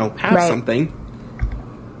could, you know, have something.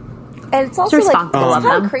 And it's also like, it's of kind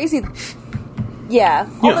them. of crazy. Yeah.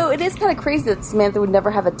 Although it is kind of crazy that Samantha would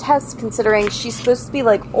never have a test, considering she's supposed to be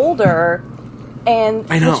like older, and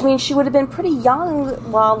which means she would have been pretty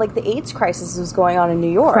young while like the AIDS crisis was going on in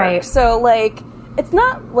New York. Right. So like, it's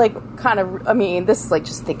not like kind of. I mean, this is like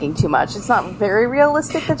just thinking too much. It's not very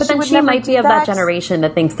realistic that But she then would she never might be do of that generation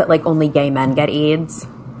that thinks that like only gay men get AIDS.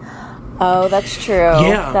 Oh, that's true.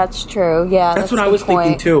 Yeah. That's true. Yeah, That's a what I good was thinking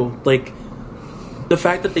point. too. Like, the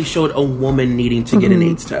fact that they showed a woman needing to get an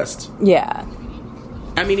AIDS test. Yeah.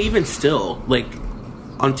 I mean, even still, like,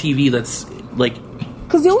 on TV, that's, like,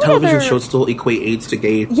 Because the only television other shows still equate AIDS to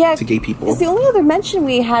gay people. Because the only other mention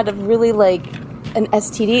we had of really like an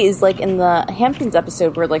STD is like in the Hamptons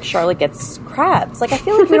episode where like Charlotte gets crabs. Like, I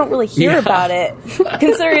feel like we don't really hear about it,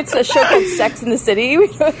 considering it's a show called Sex in the City. We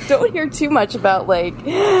don't hear too much about like,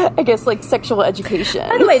 I guess, like sexual education.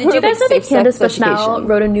 By the way, did Or, you guys know like, that safe Candace sex Bushnell education.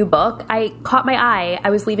 wrote a new book? I caught my eye. I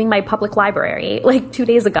was leaving my public library like 2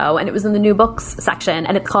 days ago, and it was in the new books section,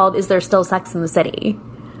 and it's called "Is There Still Sex in the City?"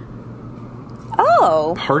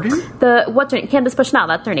 Oh, Pardon? What's her name? Candace Bushnell.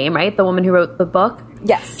 That's her name, right? The woman who wrote the book.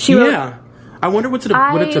 yes. She wrote. Yeah. I wonder what it's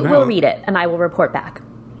I about. will read it, and I will report back.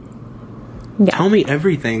 Yeah. Tell me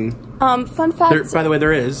everything. Fun fact. By the way,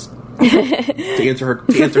 there is. to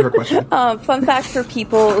answer her question. Fun fact for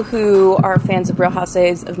people who are fans of Real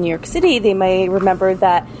Housewives of New York City, they may remember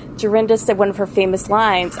that Dorinda said one of her famous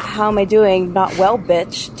lines, "How am I doing? Not well,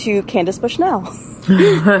 bitch," to Candace Bushnell.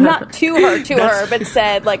 Not to her, but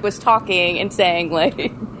said, like, was talking and saying,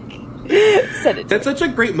 like, said it. That's such a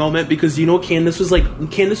great moment, because you know Candace was like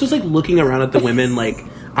looking around at the women like,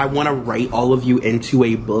 I want to write all of you into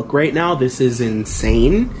a book right now. This is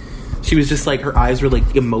insane. She was just like, her eyes were like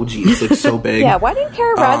emojis, like so big. Yeah, why didn't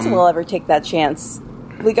Kara Radwell ever take that chance?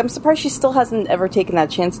 Like, I'm surprised she still hasn't ever taken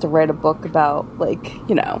that chance to write a book about, like,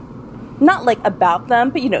 you know, not like about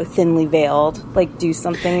them, but, you know, thinly veiled, like, do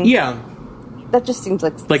something. Yeah. That just seems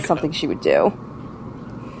like something she would do.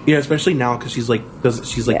 Yeah, especially now, because she's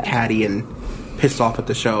like catty and pissed off at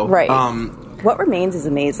the show. Right. What Remains is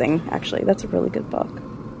amazing, actually. That's a really good book.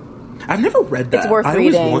 I've never read that. It's worth I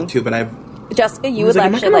reading. always want to, but I've... Jessica, you I was would like,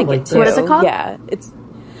 am I actually gonna like like it too. this? What is it called? Yeah,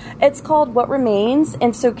 it's called What Remains.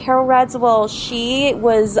 And so Carol Radziwill, she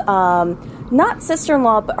was not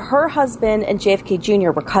sister-in-law, but her husband and JFK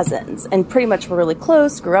Jr. were cousins and pretty much were really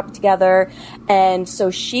close, grew up together. And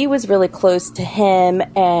so she was really close to him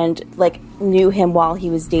and like knew him while he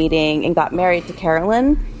was dating and got married to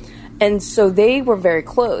Carolyn. And so they were very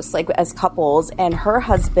close, like as couples. And her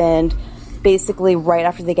husband, basically right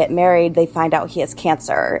after they get married, they find out he has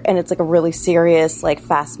cancer, and it's like a really serious, like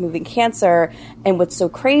fast-moving cancer. And what's so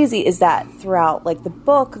crazy is that throughout like the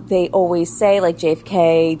book, they always say, like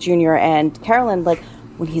JFK Jr. and Carolyn, like,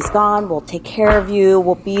 when he's gone, we'll take care of you,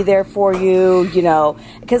 we'll be there for you, you know,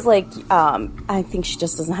 because like I think she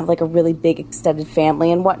just doesn't have like a really big extended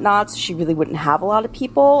family and whatnot, so she really wouldn't have a lot of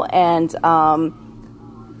people. And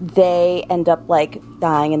they end up like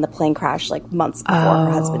dying in the plane crash like months before her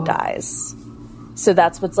husband dies. So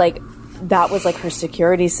that was like her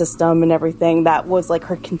security system and everything. That was like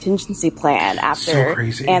her contingency plan after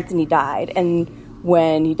Anthony died. And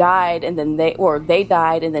when he died, and then they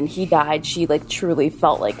died, and then he died, she like truly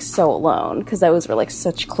felt like so alone, because those were like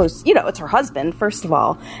such close, you know, it's her husband first of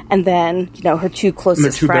all, and then, you know, her two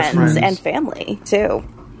closest best friends and family too.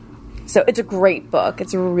 So it's a great book.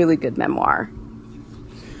 It's a really good memoir.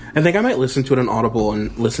 I think I might listen to it on Audible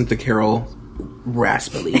and listen to Carol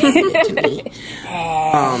raspily to me.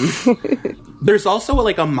 There's also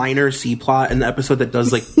like a minor C plot in the episode that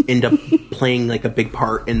does like end up playing like a big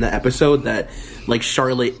part in the episode, that like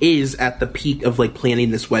Charlotte is at the peak of like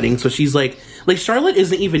planning this wedding. So she's like Charlotte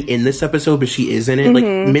isn't even in this episode, but she is in it. Like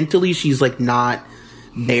mentally, she's like not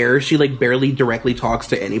there. She like barely directly talks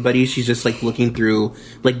to anybody. She's just like looking through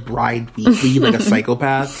like Bride Weekly like a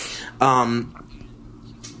psychopath.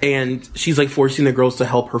 And she's like forcing the girls to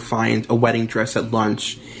help her find a wedding dress at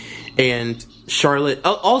lunch. And Charlotte,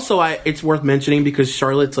 also, it's worth mentioning because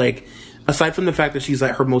Charlotte's like, aside from the fact that she's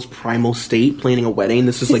at her most primal state planning a wedding,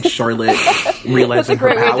 this is like Charlotte realizing her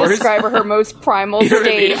powers. That's a great way to describe her most primal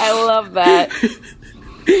state. I love that.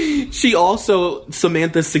 She also,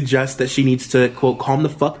 Samantha suggests that she needs to, quote, calm the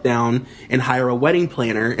fuck down and hire a wedding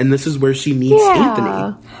planner. And this is where she meets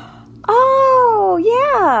Anthony. Oh,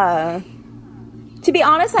 yeah. To be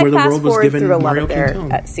honest, I fast forward through a lot of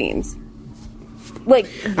their scenes. Like,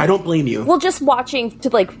 I don't blame you. Well, just watching to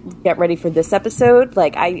like get ready for this episode,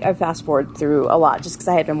 like I fast forward through a lot just because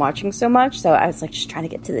I had been watching so much. So I was like just trying to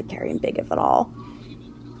get to the Carrie and Big of it all.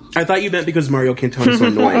 I thought you meant because Mario Cantone is so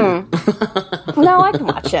annoying. No, I can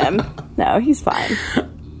watch him. No, he's fine.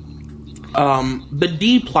 The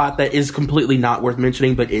D plot that is completely not worth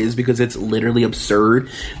mentioning, but is because it's literally absurd.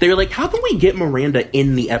 They were like, how can we get Miranda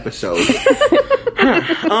in the episode?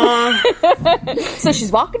 So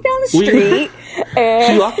she's walking down the street.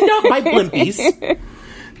 She's walking down by Blimpies.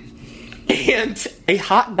 And a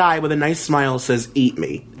hot guy with a nice smile says, "Eat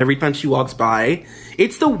me," every time she walks by.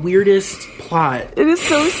 It's the weirdest plot. It is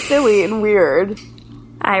so silly and weird.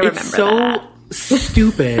 I remember it's so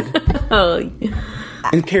stupid. Oh.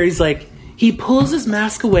 And Carrie's like, he pulls his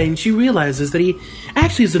mask away and she realizes that he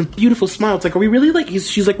actually has a beautiful smile. It's like, are we really like,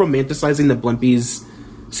 she's like romanticizing the Blimpies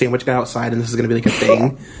sandwich guy outside and this is going to be like a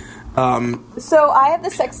thing. So I have the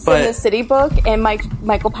Sex in the City book, and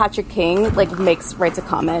Michael Patrick King writes a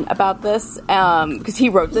comment about this because he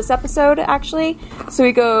wrote this episode actually. So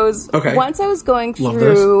he goes, once I was going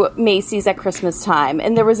through Macy's at Christmas time,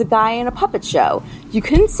 and there was a guy in a puppet show. You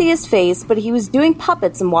couldn't see his face, but he was doing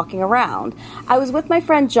puppets and walking around. I was with my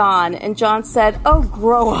friend John, and John said, "Oh,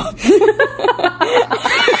 grow up."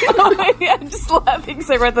 I'm just laughing because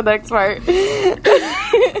I read the next part.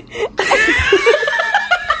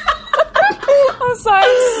 I'm sorry,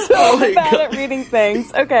 I'm so bad at reading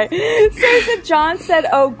things. Okay. So he said, John said,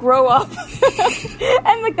 "Oh, grow up."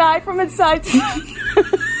 And the guy from inside said,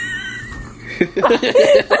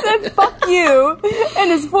 "Fuck you."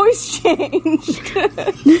 And his voice changed. I'm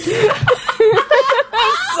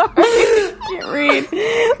sorry. I can't read.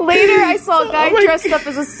 Later, I saw a guy dressed up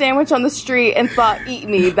as a sandwich on the street and thought, "Eat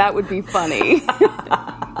me." That would be funny.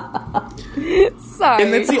 Sorry.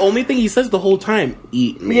 And that's the only thing he says the whole time.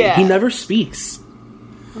 "Eat me." Yeah. He never speaks.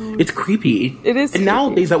 It's creepy. It is. And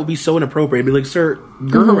nowadays that would be so inappropriate. I'd be like, "Sir,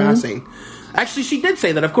 you're harassing." Actually, she did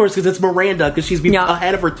say that, of course, because it's Miranda, because she's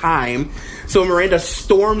ahead of her time. So Miranda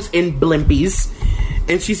storms in Blimpies,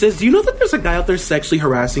 and she says, "Do you know that there's a guy out there sexually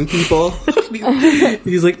harassing people?"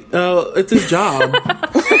 He's like, "Oh, it's his job."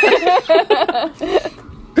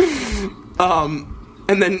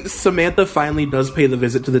 And then Samantha finally does pay the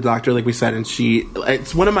visit to the doctor, like we said, and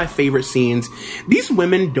it's one of my favorite scenes. These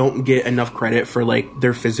women don't get enough credit for, like,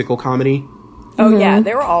 their physical comedy. Oh, yeah,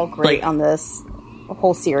 they were all great on this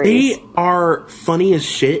whole series. They are funny as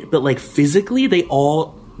shit, but, like, physically, they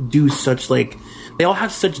all do such, like, they all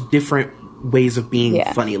have such different ways of being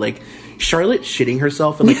funny. Like, Charlotte shitting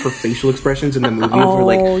herself and, like, her facial expressions in the movie were,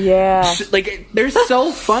 like, they're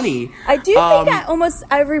so funny. I do think at almost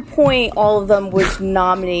every point, all of them was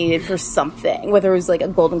nominated for something, whether it was, like, a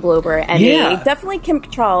Golden Globe or an Emmy. Yeah. Definitely Kim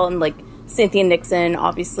Cattrall and, like, Cynthia Nixon,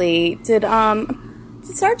 obviously. Did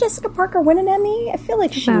Sarah Jessica Parker win an Emmy? I feel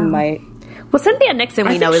like she might. Well, Cynthia Nixon,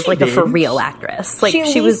 we know, is, like, a for-real actress. Like,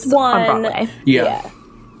 she was on Broadway. Yeah.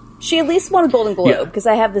 She at least won a Golden Globe, because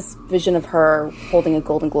I have this vision of her holding a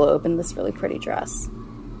Golden Globe in this really pretty dress.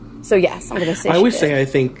 So yes, I'm going to say I always say I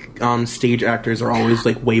think stage actors are always,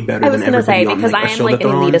 like, way better than everybody on, like, a show that they're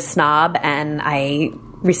on. I am, like, an elitist snob, and I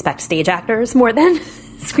respect stage actors more than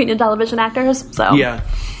screen and television actors, so. Yeah.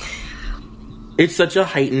 It's such a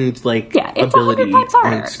heightened, like, ability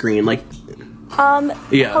on screen. Like,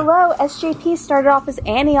 hello, SJP started off as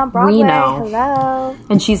Annie on Broadway. We know. Hello.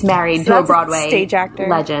 And she's married to a Broadway stage actor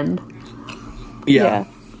legend. Yeah.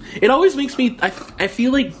 It always makes me, I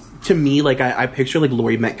feel like, to me, like, I picture, like,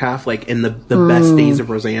 Laurie Metcalf, like, in the best days of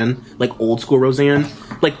Roseanne, like, old school Roseanne.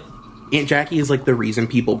 Like, Aunt Jackie is, like, the reason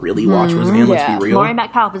people really watch Roseanne, let's be real. Laurie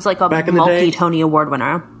Metcalf is, like, a multi-Tony Award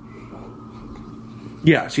winner.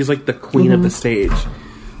 Yeah, she's, like, the queen of the stage.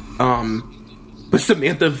 But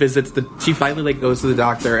Samantha visits she finally like goes to the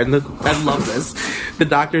doctor, and I love this. The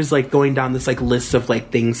doctor's like going down this like list of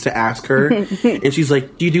like things to ask her, and she's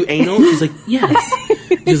like, "Do you do anal?" She's like, "Yes."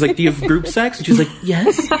 She's like, "Do you have group sex?" And she's like,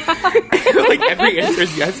 "Yes." Like every answer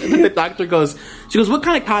is yes. And then the doctor goes, she goes, "What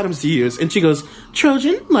kind of condoms do you use?" And she goes,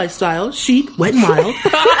 "Trojan, Lifestyle, Chic, Wet n Wild."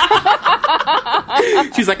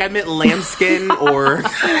 She's like, "I meant lambskin or."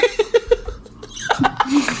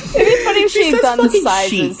 It'd be funny if she had done the fucking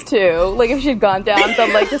sizes chic. too. Like if she'd gone down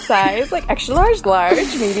done like the size, like extra large,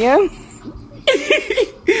 medium.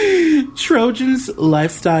 Trojans,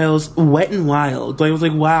 Lifestyles, Wet n Wild. I was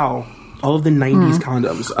like, wow, all of the 90s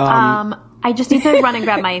condoms. I just need to run and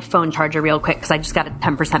grab my phone charger real quick because I just got a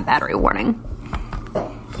 10% battery warning.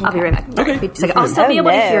 I'll be right back. Okay. Be 2 seconds. I'll still be able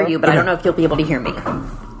to no. hear you, but I Okay. don't know if you'll be able to hear me.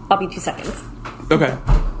 I'll be 2 seconds. Okay.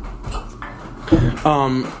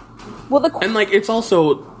 Well, And like, it's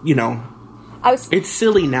also, you know, it's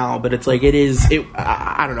silly now, but it's like,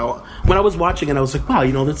 I don't know. When I was watching it, I was like, wow,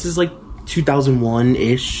 you know, this is like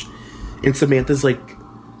 2001-ish. And Samantha's like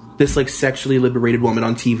this like sexually liberated woman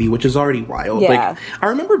on TV, which is already wild. Yeah. Like, I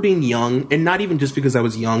remember being young, and not even just because I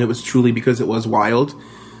was young, it was truly because it was wild,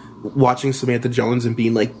 watching Samantha Jones and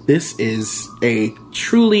being like, this is a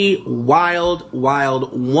truly wild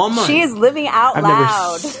woman. she is living out I've never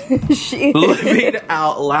loud. She living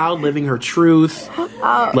out loud, living her truth.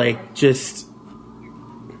 Like, just...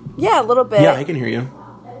 yeah, a little bit. Yeah, I can hear you.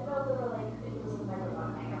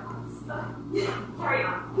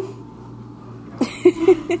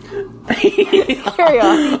 Carry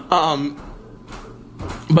on.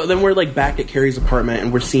 But then we're like back at Carrie's apartment,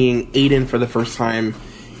 and we're seeing Aiden for the first time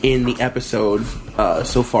in the episode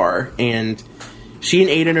so far, and she and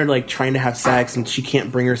Aiden are like trying to have sex, and she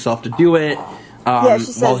can't bring herself to do it. Yeah, she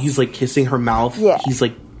says, while he's like kissing her mouth, Yeah. he's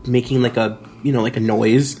like making like a like a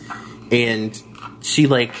noise, and she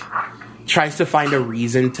like tries to find a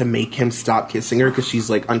reason to make him stop kissing her because she's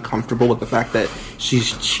like uncomfortable with the fact that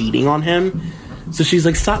she's cheating on him. So she's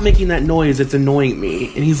like, "Stop making that noise, it's annoying me."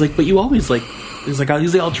 And he's like, "But you always like," he's like,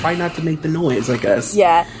 "I'll try not to make the noise, I guess."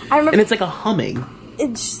 Yeah, I remember. And it's like a humming.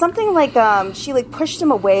 It's something like she like pushed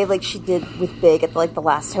him away like she did with Big at the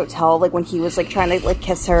last hotel, like when he was like trying to like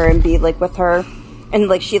kiss her and be like with her, and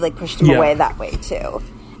like she like pushed him Yeah. away that way too.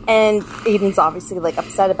 And Aiden's obviously like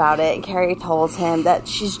upset about it, and Carrie tells him that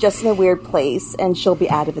she's just in a weird place and she'll be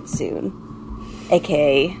out of it soon,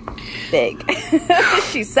 aka Big.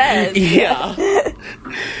 She says, Yeah.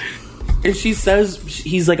 And she says,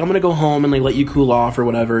 he's like, "I'm gonna go home and like let you cool off or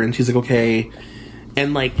whatever," and she's like, "Okay."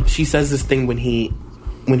 And like, she says this thing when he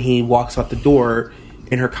walks out the door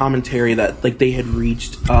in her commentary that like they had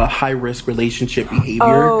reached high risk relationship behavior.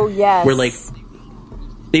 Oh, yes. Where like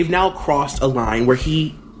they've now crossed a line where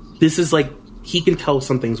this is like, he can tell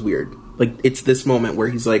something's weird. Like, it's this moment where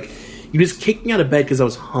he's like, "You just kicked me out of bed because I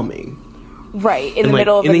was humming." right in the And, like,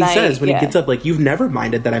 middle of the and night. he says when yeah. he gets up, like, "You've never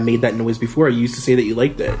minded that I made that noise before. You used to say that you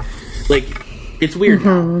liked it." Like, it's weird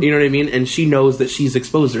now. You know what I mean? And she knows that she's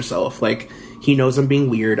exposed herself. Like, he knows I'm being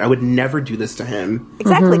weird. I would never do this to him.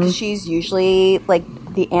 Exactly, because she's usually like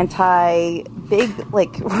the anti-big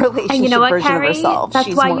like relationship And you know what, version Carrie? of herself. That's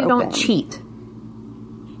She's why more you don't open. cheat.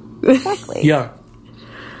 Exactly. Yeah.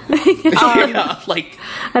 Yeah, like,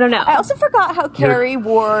 I don't know. I also forgot how Carrie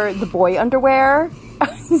wore the boy underwear. I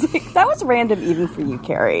was like, that was random even for you,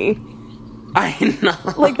 Carrie. I know.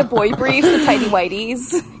 Like the boy briefs, the tighty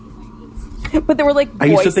whities. But they were like boy I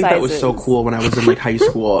used to think that was sizes. so cool when I was in like high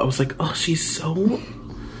school. I was like, oh, she's so...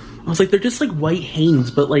 I was like, they're just like white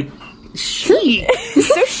Hanes, but like, chic.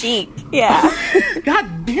 So chic. Yeah.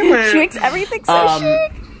 God damn it. She makes everything so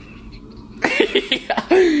chic.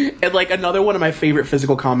 And like another one of my favorite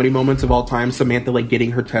physical comedy moments of all time, Samantha like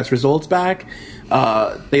getting her test results back.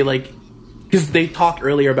 They like, because they talked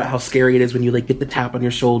earlier about how scary it is when you like get the tap on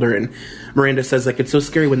your shoulder, and Miranda says like it's so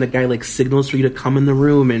scary when the guy like signals for you to come in the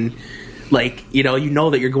room, and like you know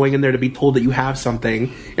that you're going in there to be told that you have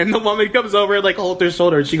something, and the woman comes over and like holds her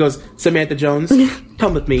shoulder, and she goes, "Samantha Jones,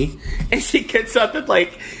 come with me," and she gets up and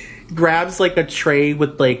like grabs like a tray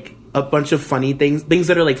with like a bunch of funny things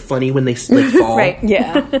that are like funny when they like fall, Right.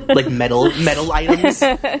 Yeah. like metal items,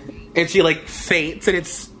 and she like faints, and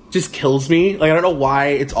it's just kills me. Like, I don't know why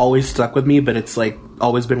it's always stuck with me, but it's like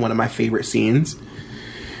always been one of my favorite scenes.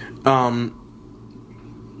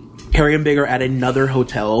 Harry and Big are at another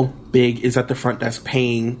hotel. Big is at the front desk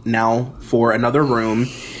paying now for another room,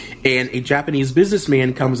 and a Japanese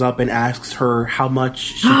businessman comes up and asks her how much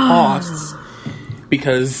she costs.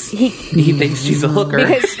 because he thinks she's a hooker.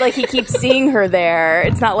 Because, like, he keeps seeing her there.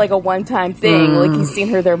 It's not like a one-time thing. Like, he's seen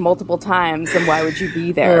her there multiple times, and why would you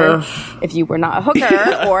be there if you were not a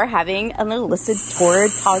hooker or having an illicit toward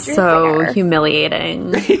Audrey So affair?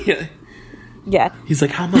 humiliating. Yeah. He's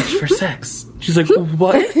like, how much for sex? She's like,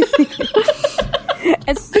 what?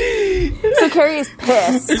 And so Carrie is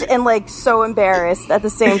pissed and, like, so embarrassed at the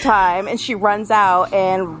same time, and she runs out,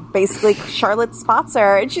 and basically Charlotte spots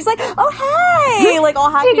her, and she's like, oh, hey! Like,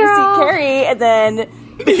 all happy to see Carrie, and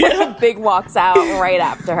then Big walks out right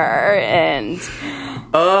after her, and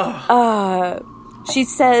she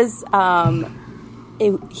says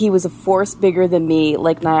he was a force bigger than me,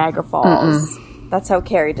 like Niagara Falls. That's how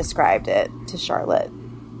Carrie described it to Charlotte.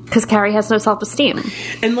 Because Carrie has no self-esteem.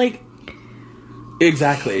 And, like,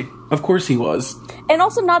 exactly. Of course he was. And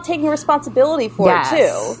also not taking responsibility for it,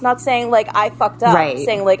 too. Not saying, like, I fucked up. Right.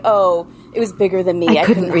 Saying, like, oh, it was bigger than me. I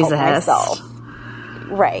couldn't resist. help myself.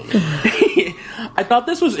 Right. I thought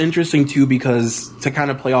this was interesting, too, because to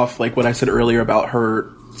kind of play off, like, what I said earlier about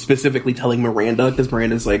her specifically telling Miranda, because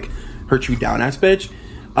Miranda's, like, her true down-ass bitch.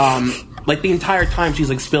 Like, the entire time she's,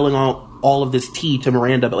 like, spilling all of this tea to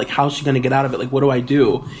Miranda, but, like, how's she going to get out of it? Like, what do I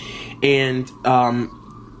do? And,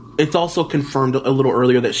 it's also confirmed a little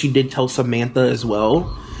earlier that she did tell Samantha as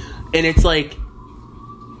well. And it's like,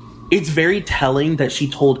 it's very telling that she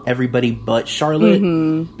told everybody but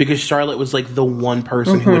Charlotte, because Charlotte was like the one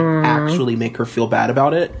person who would actually make her feel bad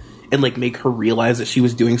about it and like make her realize that she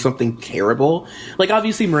was doing something terrible. Like,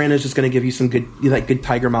 obviously Miranda's just going to give you some good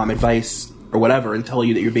tiger mom advice or whatever and tell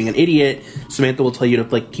you that you're being an idiot. Samantha will tell you to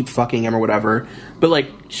like keep fucking him or whatever. But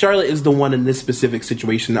like, Charlotte is the one in this specific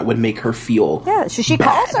situation that would make her feel she bad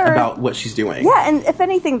calls her about what she's doing. Yeah, and if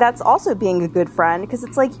anything, that's also being a good friend, because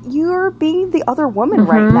it's like, you're being the other woman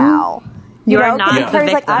right now. You are know? not And the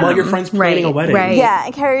Carrie's like, victim. While your friend's planning a wedding. Right. yeah,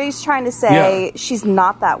 and Carrie's trying to say she's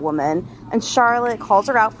not that woman, and Charlotte calls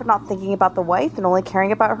her out for not thinking about the wife and only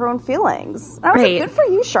caring about her own feelings. And I was like, good for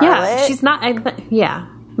you, Charlotte. Yeah, she's not. I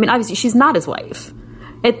mean, obviously, she's not his wife.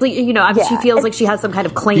 It, you know, she feels like she has some kind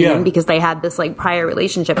of claim because they had this like prior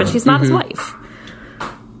relationship, but she's not his wife.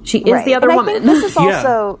 She is the other and woman. I think this is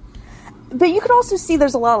also, but you can also see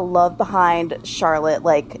there's a lot of love behind Charlotte,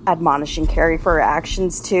 like admonishing Carrie for her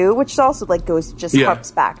actions too, which also like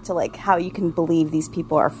harps back to like how you can believe these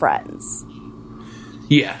people are friends.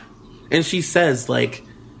 Yeah, and she says like,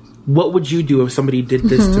 "What would you do if somebody did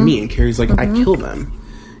this to me?" And Carrie's like, "I'd kill them."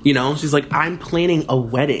 You know, she's like, I'm planning a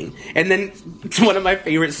wedding. And then one of my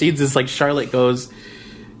favorite scenes is like Charlotte goes,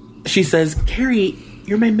 she says, Carrie,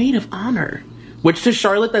 you're my maid of honor. Which to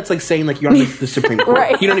Charlotte, that's like saying like you're on the Supreme Court.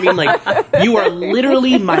 Right. You know what I mean? Like, you are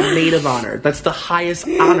literally my maid of honor. That's the highest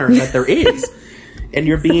honor that there is. And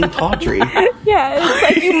you're being tawdry. Yeah, it's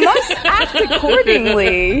like you must act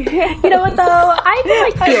accordingly. You know what though?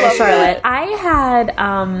 I feel Charlotte.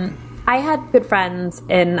 I had good friends,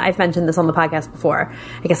 and I've mentioned this on the podcast before,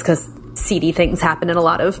 I guess because seedy things happen in a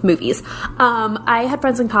lot of movies. I had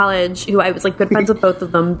friends in college who I was like good friends with both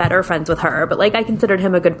of them, better friends with her, but like I considered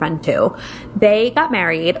him a good friend too. They got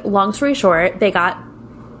married. Long story short, they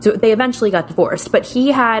eventually got divorced, but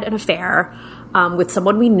he had an affair with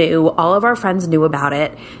someone we knew. All of our friends knew about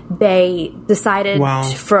it. They decided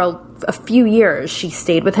for a few years she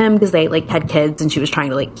stayed with him because they like had kids and she was trying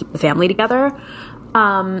to like keep the family together.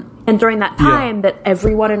 And during that time that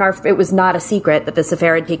everyone it was not a secret that this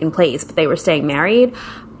affair had taken place, but they were staying married.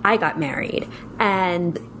 I got married,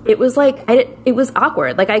 and it was like, it was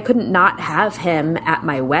awkward. Like I couldn't not have him at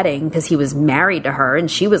my wedding because he was married to her and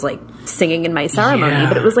she was like singing in my ceremony,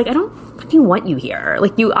 but it was like, I don't fucking want you here.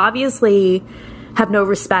 Like you obviously have no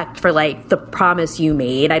respect for like the promise you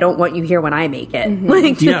made. I don't want you here when I make it.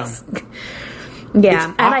 Like just... Yeah,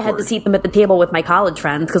 and I had to seat them at the table with my college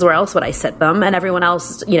friends because where else would I sit them? And everyone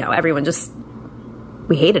else, you know, everyone just,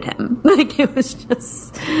 we hated him. Like,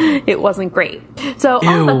 it wasn't great. So,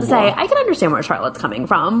 all that to say, I can understand where Charlotte's coming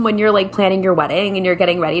from when you're, like, planning your wedding and you're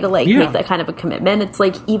getting ready to, like, make that kind of a commitment. It's,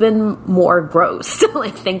 like, even more gross to,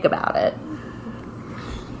 like, think about it.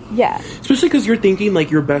 Yeah. Especially because you're thinking,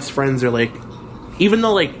 like, your best friends are, like, even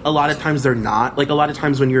though, like, a lot of times they're not, like, a lot of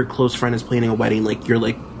times when your close friend is planning a wedding, like, you're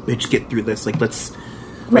like, bitch, get through this. Like, let's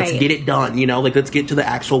get it done, you know? Like, let's get to the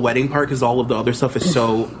actual wedding part because all of the other stuff is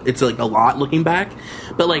it's, like, a lot looking back.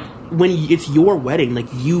 But, like, when it's your wedding, like,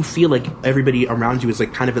 you feel like everybody around you is,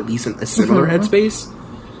 like, kind of at least in a similar headspace.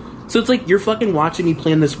 So it's like, you're fucking watching me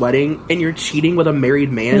plan this wedding and you're cheating with a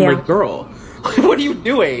married man? Like, girl, what are you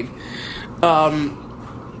doing?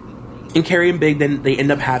 And Carrie and Big, then they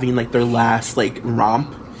end up having, like, their last, like,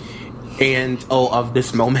 romp of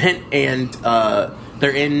this moment. And,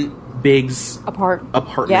 they're in Big's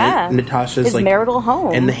apartment. Yeah. Natasha's his like marital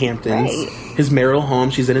home in the Hamptons. Right. His marital home.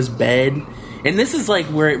 She's in his bed, and this is like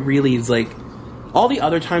where it really is like. All the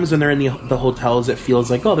other times when they're in the hotels, it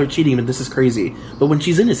feels like, oh, they're cheating, and this is crazy. But when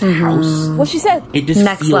she's in his house, well, she said it just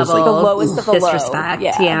next feels level, like the lowest of the disrespect.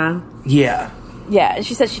 low. Yeah. Yeah, and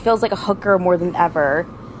she said she feels like a hooker more than ever.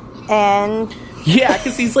 And yeah,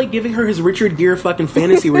 because he's like giving her his Richard Gere fucking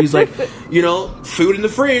fantasy where he's like, you know, food in the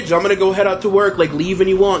fridge, I'm gonna go head out to work, like leave when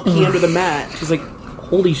you want, key under the mat. She's like,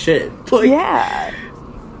 holy shit. Like, yeah.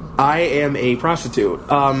 I am a prostitute.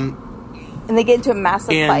 And they get into a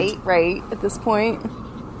massive fight, right, at this point.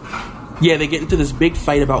 Yeah, they get into this big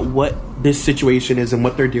fight about what this situation is and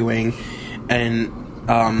what they're doing. And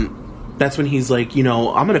that's when he's like, you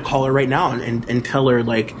know, I'm going to call her right now and tell her,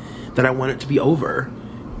 like, that I want it to be over.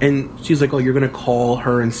 And she's like, oh, you're going to call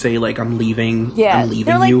her and say, like, I'm leaving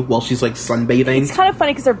like, you while she's, like, sunbathing? It's kind of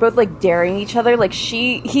funny because they're both, like, daring each other. Like,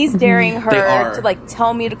 he's daring her to, like,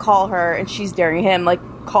 tell me to call her, and she's daring him, like,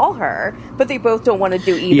 call her. But they both don't want to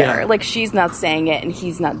do either. Yeah. Like, she's not saying it, and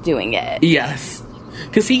he's not doing it. Yes.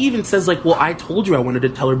 Because he even says, like, well, I told you I wanted to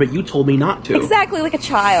tell her, but you told me not to. Exactly, like a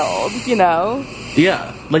child, you know?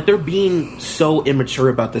 Yeah. Like, they're being so immature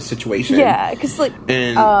about this situation. Yeah, because, like,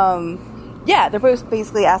 and, yeah, they're both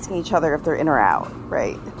basically asking each other if they're in or out,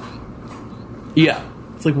 right? Yeah.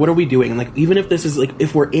 It's like, what are we doing? And, like, even if this is, like,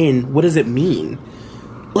 if we're in, what does it mean?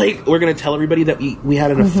 Like, we're going to tell everybody that we had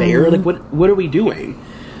an affair? Like, what are we doing?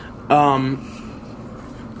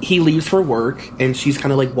 He leaves for work, and she's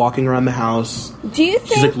kind of, like, walking around the house. Do you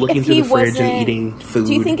think she's, like, looking through the fridge and eating food?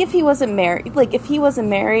 Do you think if he wasn't married, like, if he wasn't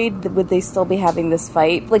married, would they still be having this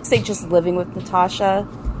fight? Like, say, just living with Natasha?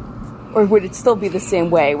 Or would it still be the same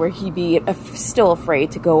way, where he'd be still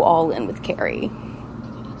afraid to go all in with Carrie?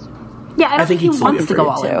 Yeah, I don't think he wants to go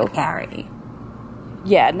all in too. with Carrie.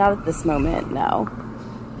 Yeah, not at this moment, no.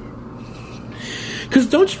 Because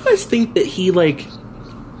don't you guys think that he, like,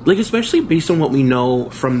 especially based on what we know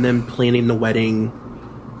from them planning the wedding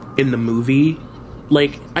in the movie,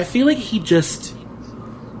 like, I feel like he just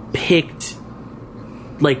picked,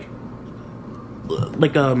 like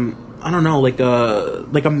I don't know, like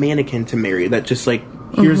a mannequin to marry that just, like,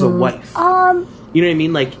 here's a wife. You know what I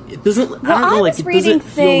mean? Like, it doesn't, I don't know, like, it doesn't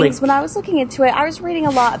feel like... When I was looking into it, I was reading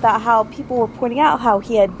a lot about how people were pointing out how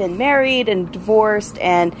he had been married and divorced,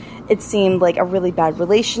 and it seemed like a really bad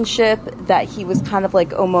relationship that he was kind of,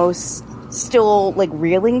 like, almost still, like,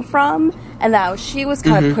 reeling from, and that she was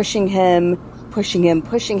kind of pushing him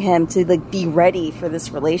to, like, be ready for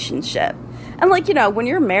this relationship. And, like, you know, when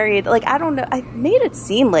you're married, like, I don't know, I made it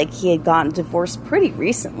seem like he had gotten divorced pretty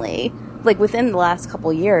recently. Like, within the last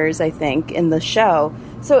couple years, I think, in the show.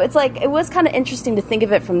 So it's like, it was kind of interesting to think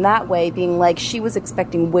of it from that way, being like, she was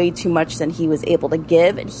expecting way too much than he was able to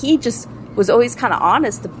give, and he just was always kind of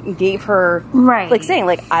honest and gave her, like, saying,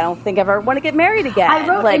 like, I don't think I ever want to get married again. I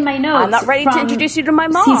wrote like, in my notes, I'm not ready to introduce you to my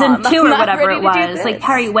mom. Season 2 or whatever it was. Like, Like,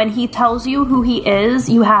 Harry, when he tells you who he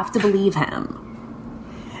is, you have to believe him.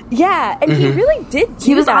 Yeah, and he really did do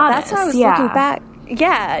He was that. honest, That's how I was looking back.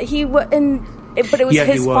 Yeah, but it was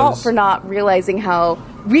his fault for not realizing how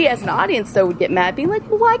we as an audience, though, would get mad, being like,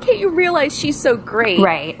 well, why can't you realize she's so great?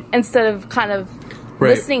 Right. Instead of kind of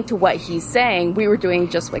listening to what he's saying, we were doing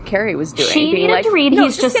just what Carrie was doing. She being needed like, to read no,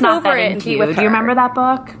 He's Just Not That Into You. Do you remember that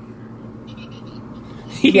book?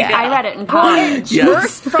 Yeah. I read it in college. It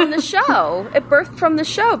birthed from the show. It birthed from the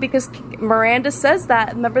show because Miranda says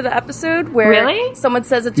that. Remember the episode where someone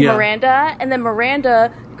says it to Miranda, and then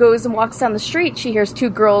Miranda goes and walks down the street. She hears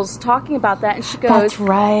two girls talking about that, and she goes, "That's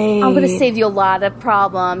right. I'm going to save you a lot of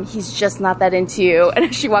problem. He's just not that into you."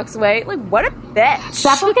 And she walks away. Like, what a bitch.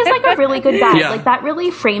 That book is like a really good guide. Yeah. Like, that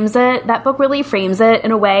really frames it. That book really frames it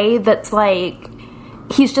in a way that's like,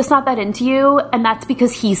 he's just not that into you, and that's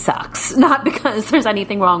because he sucks, not because there's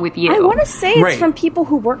anything wrong with you. I want to say it's from people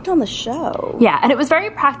who worked on the show. Yeah, and it was very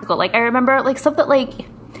practical. Like, I remember, like, stuff that, like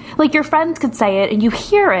your friends could say it, and you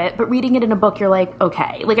hear it, but reading it in a book, you're like,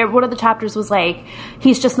 okay. Like, one of the chapters was like,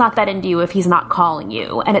 he's just not that into you if he's not calling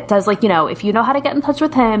you. And it says, like, you know, if you know how to get in touch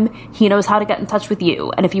with him, he knows how to get in touch with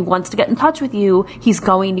you. And if he wants to get in touch with you, he's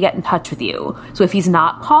going to get in touch with you. So if he's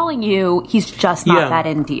not calling you, he's just not that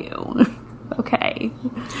into you. Okay.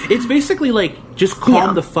 It's basically like, just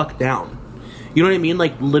calm the fuck down. You know what I mean?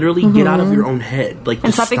 Like, literally get out of your own head. Like,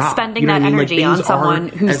 and just stop expending that Like, energy on someone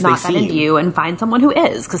who's not that into you, and find someone who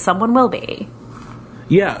is, because someone will be.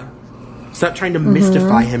 Yeah. Stop trying to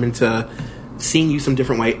mystify him into seeing you some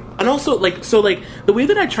different way. And also, like, so, like, the way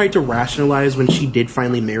that I tried to rationalize when she did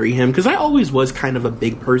finally marry him, because I always was kind of a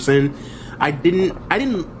big person. I didn't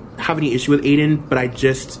have any issue with Aiden, but I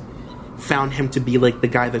just found him to be like the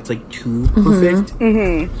guy that's like too perfect,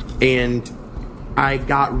 and I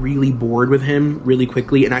got really bored with him really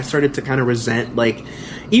quickly, and I started to kind of resent, like,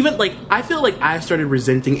 even like I feel like I started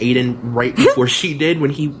resenting Aiden right before she did,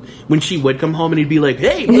 when she would come home and he'd be like,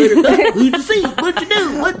 "Hey, who'd you see? What'd you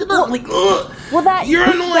do? What the fuck?" Like, ugh, well, you're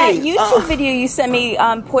annoying. That YouTube video you sent me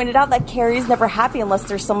pointed out that Carrie's never happy unless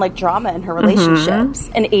there's some like drama in her relationships,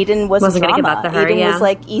 and Aiden wasn't gonna drama. give that to her, Aiden was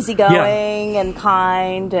like easygoing and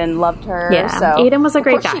kind and loved her. Yeah, so Aiden was a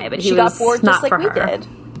great of course guy, but she he got was bored not just like for we her. did.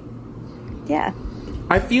 Yeah.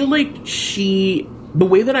 I feel like the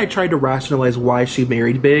way that I tried to rationalize why she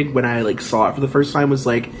married Big when I like saw it for the first time was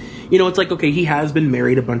like, you know, it's like, okay, he has been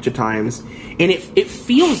married a bunch of times, and it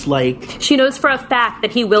feels like She knows for a fact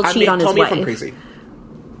that he will cheat on his tell me wife. if I'm crazy.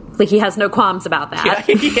 Like, he has no qualms about that.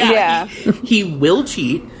 Yeah. He will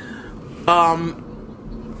cheat.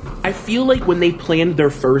 I feel like when they planned their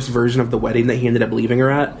first version of the wedding that he ended up leaving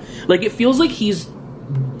her at, like, it feels like he's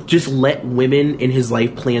just let women in his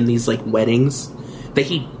life plan these like weddings that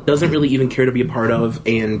he doesn't really even care to be a part of,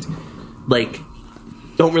 and like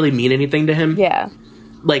don't really mean anything to him. Yeah.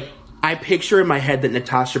 Like, I picture in my head that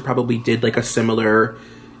Natasha probably did like a similar,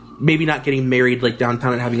 maybe not getting married like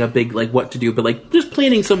downtown and having a big like what to do, but like just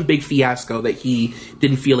planning some big fiasco that he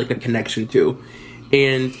didn't feel like a connection to.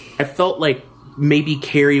 And I felt like maybe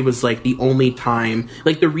Carrie was like the only time,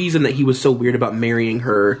 like the reason that he was so weird about marrying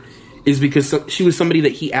her is because she was somebody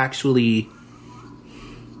that he actually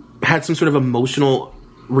had some sort of emotional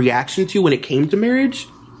reaction to when it came to marriage.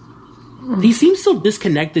 He seems so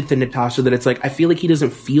disconnected to Natasha that it's like, I feel like he doesn't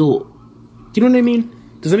feel... Do you know what I mean?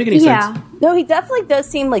 Does that make any sense? No, he definitely does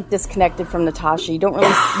seem like disconnected from Natasha. You don't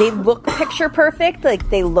really... They look picture perfect. Like,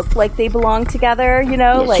 they look like they belong together, you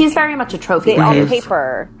know? Like, She's very much a trophy they wife. on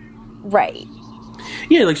paper. Right.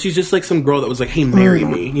 Yeah, like she's just like some girl that was like, "Hey, marry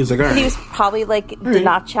me." He was like, "All right." He was probably like, did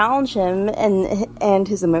not challenge him and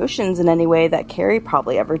his emotions in any way that Carrie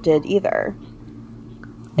probably ever did either.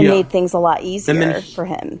 It made things a lot easier for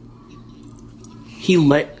him. He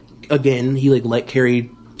let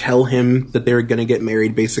Carrie tell him that they were going to get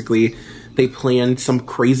married, basically. They planned some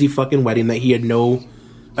crazy fucking wedding that he had no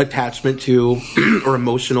attachment to or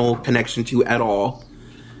emotional connection to at all.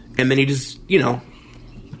 And then he just, you know,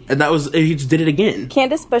 and he just did it again.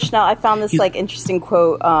 Candace Bushnell, I found this like interesting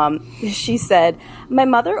quote. She said, "My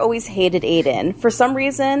mother always hated Aiden for some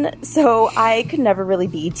reason, so I could never really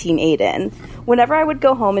be Team Aiden. Whenever I would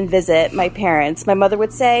go home and visit my parents, my mother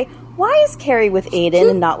would say, 'Why is Carrie with Aiden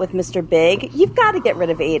and not with Mr. Big? You've got to get rid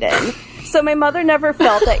of Aiden.' So my mother never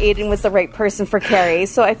felt that Aiden was the right person for Carrie,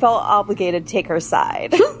 so I felt obligated to take her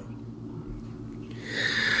side."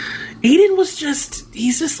 Aiden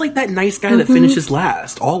he's just like that nice guy that finishes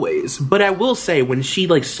last, always. But I will say, when she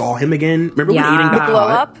like saw him again, remember when Aiden got glow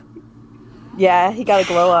hot? up? Yeah, he got a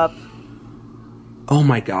glow up. Oh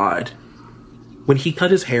my god. When he cut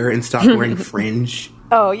his hair and stopped wearing fringe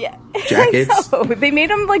Oh, yeah. jackets. They made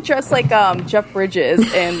him like dress like Jeff Bridges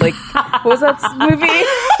and like, what was that movie?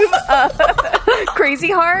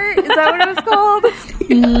 Crazy Heart? Is that what it was called?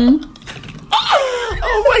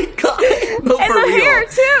 Oh my god. No, And for the real. hair,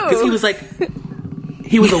 too. Because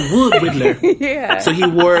he was a wood whittler. Yeah. So he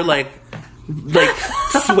wore like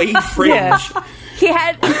suede fringe. Yeah. He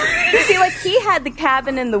had the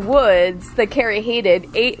cabin in the woods that Carrie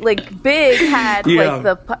hated. Big had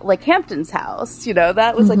like Hampton's house. You know,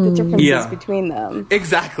 that was like the differences between them.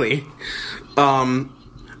 Exactly.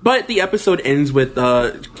 But the episode ends with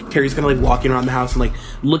Carrie's kind of like walking around the house and like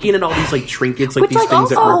looking at all these like trinkets, like these things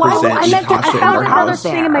that represent Natasha in her house.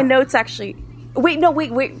 Thing in my notes actually. Wait.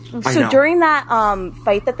 So during that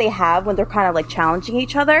fight that they have when they're kind of like challenging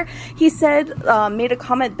each other, he said, made a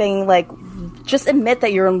comment being like, "Just admit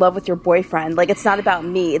that you're in love with your boyfriend. Like, it's not about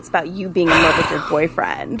me. It's about you being in love with your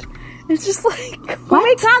boyfriend." It's just like, oh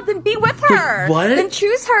my god, then be with her. What? Then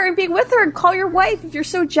choose her and be with her and call your wife if you're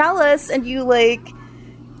so jealous and you like.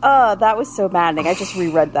 That was so maddening. I just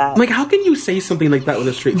reread that. Like, how can you say something like that with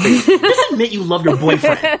a straight face? Just admit you love your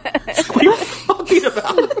boyfriend. What are you talking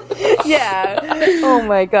about? Yeah. Oh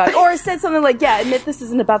my god. Or said something like, "Yeah, admit this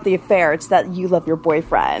isn't about the affair. It's that you love your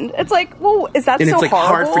boyfriend." It's like, well, is that And so it's like horrible?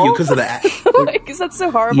 hard for you because of that. Like, is that so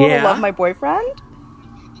horrible to love my boyfriend?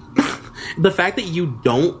 The fact that you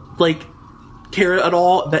don't like care at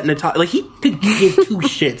all that Natasha, like, he could give two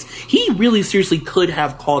shits. He really seriously could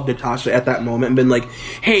have called Natasha at that moment and been like,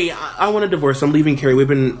 "Hey, I want a divorce. I'm leaving Carrie. We've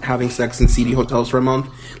been having sex in seedy hotels for a month."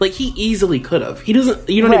 Like, he easily could have. He doesn't,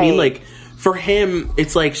 you know what I mean? Like, for him,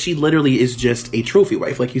 it's like she literally is just a trophy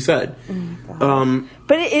wife, like you said.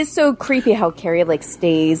 But it is so creepy how Carrie like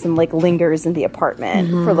stays and like lingers in the apartment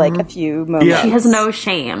for like a few moments. Yeah. She has no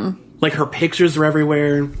shame. Like, her pictures are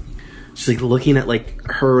everywhere. she's like looking at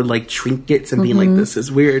like her like trinkets and being like, this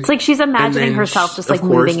is weird. It's like she's imagining herself just like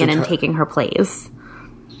moving in and taking her place.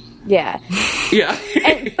 Yeah. Yeah.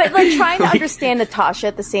 But like trying to understand Natasha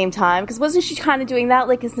at the same time, because wasn't she kind of doing that?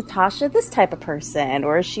 Like, is Natasha this type of person,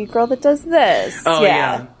 or is she a girl that does this? Oh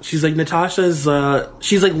yeah. She's like, Natasha's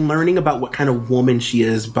she's like learning about what kind of woman she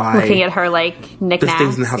is by looking at her like knickknacks,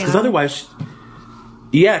 things in the house, because otherwise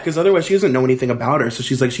she doesn't know anything about her. So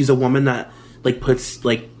she's like, she's a woman that like puts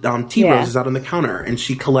like tea roses out on the counter, and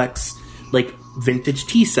she collects like vintage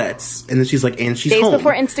tea sets, and then she's like, and she's days home.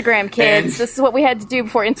 Before Instagram, kids. And this is what we had to do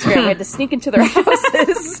before Instagram. We had to sneak into their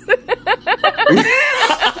houses.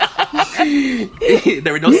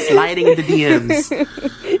 There were no sliding into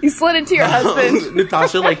DMs. You slid into your husband.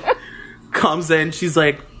 Natasha like comes in, she's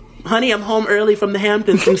like, honey, I'm home early from the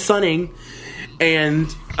Hamptons from sunning, and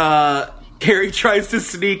Carrie tries to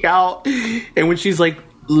sneak out, and when she's like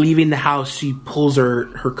leaving the house, she pulls her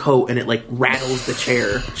coat and it like rattles the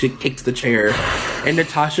chair. She kicks the chair, and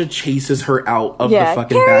Natasha chases her out of the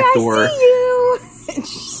fucking Carrie, back door. I see you. And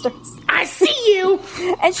she starts, I see you.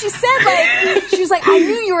 And she said, like, she was like, I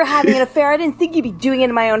knew you were having an affair. I didn't think you'd be doing it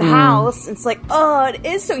in my own house. And it's like, oh, it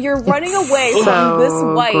is. So you're running away from this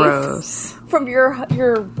wife, gross. From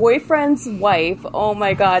your boyfriend's wife. Oh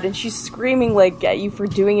my god! And she's screaming like at you for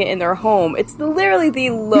doing it in their home. It's literally the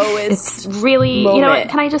lowest. It's really, moment. you know what?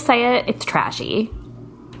 Can I just say it? It's trashy.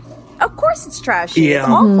 Of course, it's trashy. Yeah. It's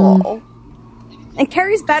awful. And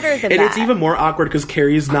Carrie's better than And that. it's even more awkward because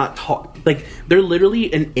Carrie's not like, they're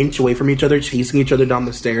literally an inch away from each other, chasing each other down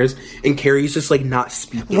the stairs, and Carrie's just like not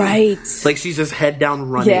speaking. Right. Like she's just head down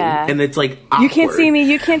running, and it's like awkward. You can't see me.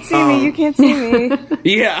 You can't see me. You can't see me.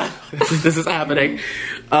 Yeah, this is happening.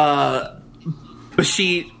 But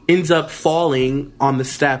she ends up falling on the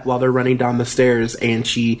step while they're running down the stairs, and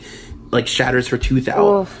she like shatters her tooth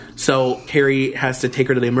out. Oof. So Carrie has to take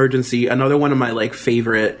her to the emergency. Another one of my like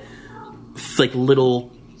favorite like little,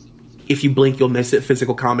 if you blink you'll miss it,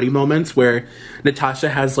 physical comedy moments where Natasha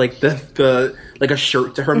has like the like a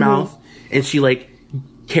shirt to her mouth, and she like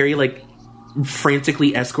Carrie like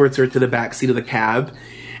frantically escorts her to the back seat of the cab,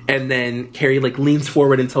 and then Carrie like leans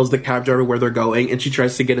forward and tells the cab driver where they're going, and she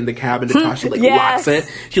tries to get in the cab, and Natasha like locks it.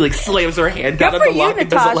 She like slams her hand down on the lock and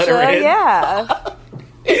doesn't let her in. Yeah.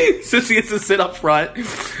 So she gets to sit up front,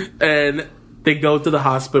 and they go to the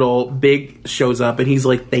hospital. Big shows up, and he's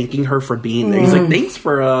like thanking her for being there. He's like, thanks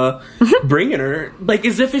for bringing her, like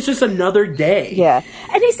as if it's just another day. Yeah.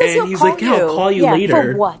 And he says he's like, yeah, I'll call you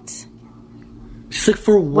later. For what? She's like,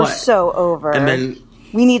 for what? We're so over. And then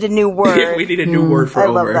we need a new word. we need a new word for I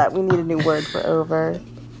over. love that. We need a new word for over.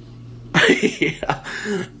 Yeah.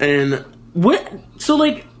 And what? So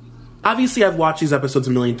like, obviously I've watched these episodes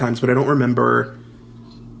a million times, but I don't remember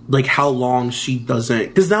like how long she doesn't,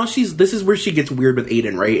 because now this is where she gets weird with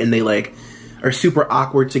Aiden, right? And they like are super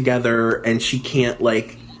awkward together, and she can't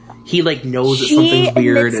like, he like knows that something's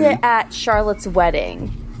weird. She admits it at Charlotte's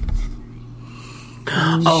wedding.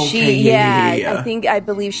 Okay, I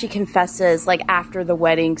believe she confesses like after the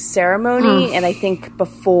wedding ceremony, and I think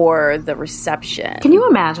before the reception. Can you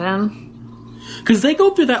imagine? Because they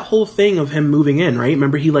go through that whole thing of him moving in, right?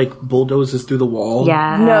 Remember, he like bulldozes through the wall.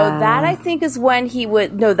 Yeah. No, that I think is when he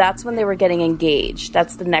would. No, that's when they were getting engaged.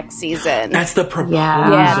 That's the next season. That's the proposal.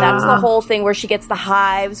 Yeah, that's the whole thing where she gets the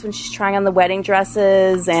hives when she's trying on the wedding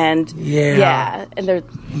dresses, and and they're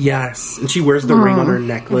and she wears the ring on her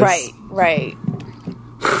necklace. Right.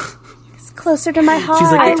 It's closer to my heart.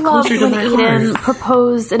 She's like, I it's loved closer to when my Aiden heart.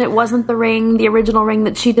 proposed and it wasn't the original ring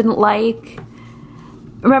that she didn't like.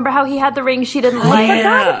 Remember how he had the ring she didn't like? I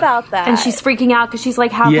forgot about that. And she's freaking out because she's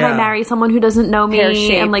like, how can I marry someone who doesn't know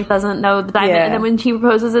me and like doesn't know the diamond? Yeah. And then when she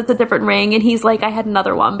proposes, it's a different ring, and he's like, I had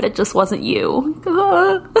another one, but it just wasn't you.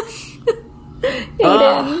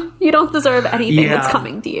 Aiden, you don't deserve anything that's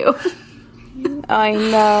coming to you. I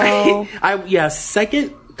know.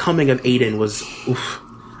 Second coming of Aiden was,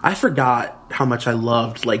 I forgot how much I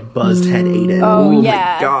loved like buzzed head Aiden. Oh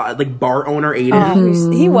my god, like bar owner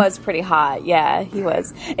Aiden. He was pretty hot. Yeah, he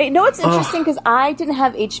was. You know what's interesting? Because I didn't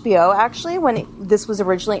have HBO actually when this was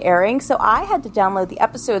originally airing, so I had to download the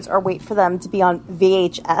episodes or wait for them to be on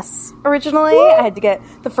VHS originally. Woo! I had to get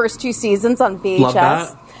the first 2 seasons on VHS. Love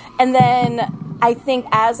that. And then I think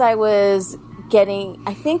as I was getting,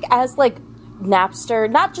 as like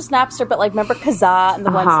Napster, not just Napster, but like remember Kazaa and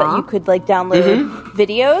the ones that you could like download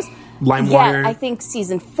videos. LimeWire. Yeah, I think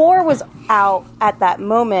season 4 was out at that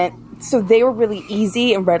moment, so they were really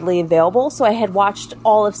easy and readily available. So I had watched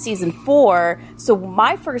all of season 4. So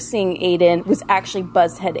my first seeing Aiden was actually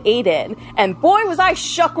Buzzhead Aiden, and boy was I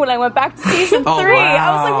shook when I went back to season 3. Wow.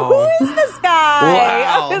 I was like, "Who is this guy?"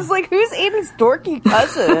 Wow. I was like, who's Aiden's dorky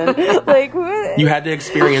cousin? Like, who? You had to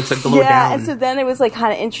experience it to lower down. And so then it was like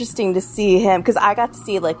kind of interesting to see him because I got to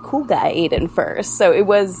see like cool guy Aiden first. So it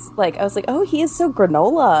was like I was like, oh, he is so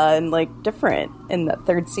granola and like different in the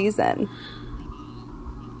third season.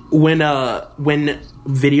 When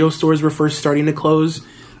video stores were first starting to close,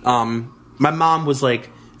 my mom was like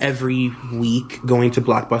every week going to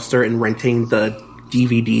Blockbuster and renting the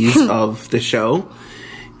DVDs of the show,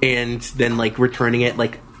 and then like returning it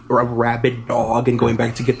like a rabid dog and going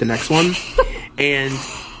back to get the next one. And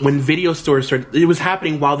when video stores started, it was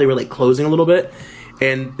happening while they were like closing a little bit.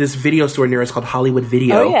 And this video store near us called Hollywood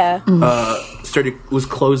Video was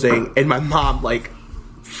closing, and my mom like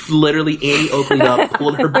literally Annie opened up,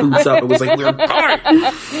 pulled her boots up, and was like, "We're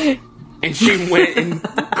done." And she went and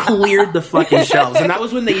cleared the fucking shelves. And that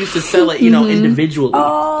was when they used to sell it, individually.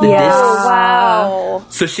 Oh, the discs. wow.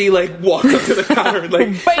 So she like walked up to the counter and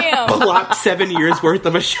like Bam! plopped 7 years worth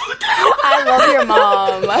of a show down. I love your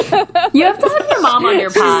mom. You have to have your mom on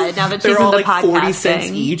your pod now that she's They're all into like podcasting. 40 cents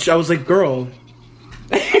each. I was like, girl.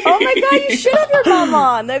 Oh my god, you should have your mom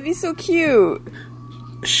on. That'd be so cute.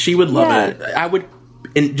 She would love Yeah. it. I would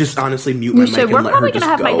and just honestly mute my mic and We're let probably her just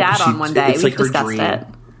gonna have go. my dad on one day. It's We've like her discussed dream. it.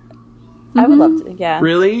 I would love to, yeah.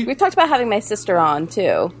 Really? We've talked about having my sister on,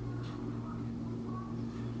 too.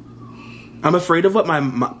 I'm afraid of what my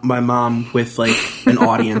mom with like an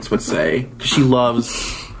audience would say. 'Cause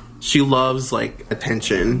she loves like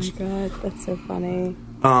attention. Oh my god, that's so funny.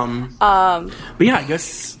 But yeah, I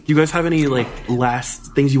guess, do you guys have any like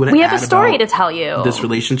last things you want to add? We have a story to about tell you. this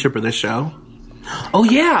relationship or this show? Oh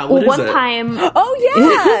yeah, what is One it? time, Oh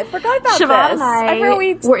yeah, I forgot about Siobhan this. and I forgot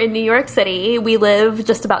we- were in New York City. We live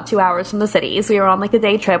just about 2 hours from the city, so we were on like a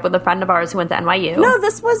day trip with a friend of ours who went to NYU. No,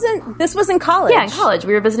 this was in college. Yeah, in college.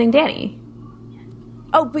 We were visiting Danny.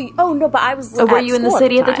 But I was. Were you in the school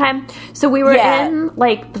city at the time? So we were in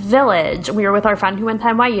like the Village. We were with our friend who went to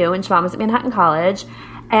NYU, and Siobhan was at Manhattan College.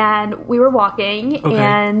 And we were walking,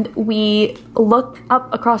 and we looked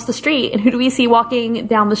up across the street, and who do we see walking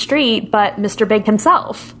down the street but Mr. Big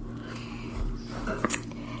himself?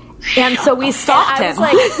 And so we stalked him. I was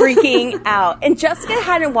like freaking out. And Jessica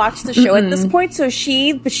hadn't watched the show at this point, so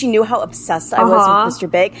she knew how obsessed I was with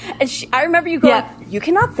Mr. Big. And I remember you going, you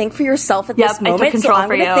cannot think for yourself at this I took moment, so control I'm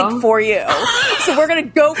for going to you. think for you. So we're going to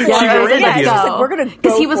go for it. She berated you. She's like, we're going to go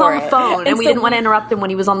because he was for on the it. phone, and we didn't want to interrupt him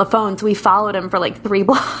when he was on the phone, so we followed him for like 3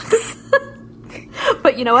 blocks.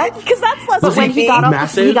 But you know what? Because that's less But when he got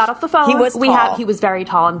massive? off the phone, He was tall. he was very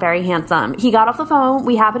tall and very handsome. He got off the phone.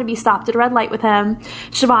 We happened to be stopped at a red light with him.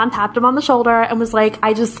 Siobhan tapped him on the shoulder and was like,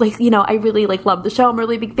 I just like, I really like love the show. I'm a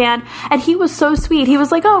really big fan. And he was so sweet. He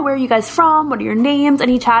was like, oh, where are you guys from? What are your names?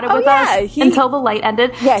 And he chatted with us until the light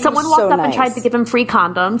ended. Yeah, he Someone was walked so up and nice. tried to give him free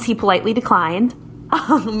condoms. He politely declined.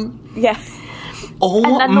 Yeah. Oh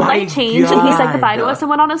And then the my light changed, and he said God. goodbye to us and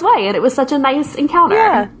went on his way. And it was such a nice encounter.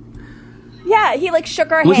 Yeah. Yeah, he like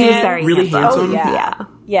shook our Was he hands. very really handsome? Oh, yeah. Yeah.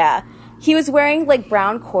 Yeah. He was wearing like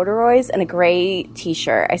brown corduroys and a gray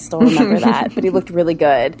t-shirt. I still remember that, but he looked really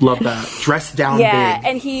good. Love that. Dressed down Yeah, big.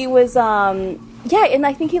 and he was and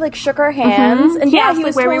I think he like shook our hands and He yeah, asked, he like,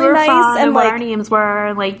 was where totally we were nice from and what like our names were.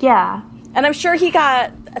 And like, yeah. and I'm sure he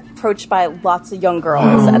got approached by lots of young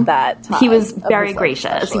girls at that time. He was of very his life,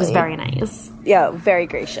 gracious. He was especially. very nice. Yeah, very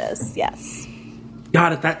gracious. Yes.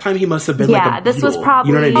 God, at that time he must have been Yeah, like a this was beetle.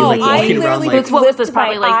 probably- You know what I mean? Oh, Like I walking around literally like was What was this, flipped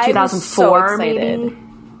probably, my- like, I was so 2004 excited. maybe?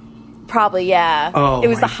 Probably, yeah. oh it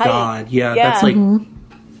was my the height. God. Yeah, that's like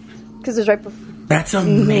Because it was right before. that's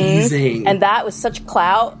amazing. And that was such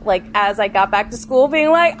clout. Like, as I got back to school, being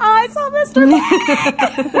like, oh, I saw Mr.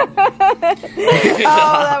 Big.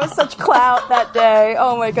 Oh, that was such clout that day.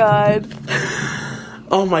 Oh, my God.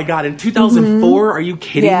 Oh my God! In 2004, are you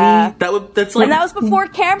kidding Yeah. me? That's like And that was before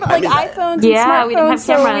camera, like iPhones and Yeah, we didn't have smartphones,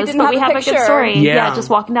 so cameras, didn't but we have a picture. good story. Yeah. Yeah, just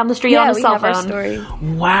walking down the street Yeah, on a we cell have our phone. story.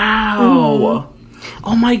 wow.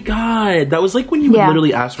 Oh my God! That was like when you would Yeah.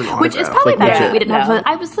 literally ask for an autograph. Which is probably like, better. legit. We didn't have. No.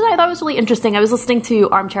 I thought it was really interesting. I was listening to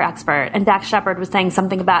Armchair Expert, and Dax Shepard was saying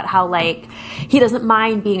something about how like he doesn't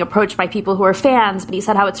mind being approached by people who are fans, but he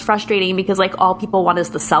said how it's frustrating because like all people want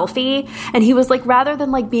is the selfie, and he was like rather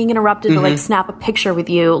than like being interrupted to like snap a picture with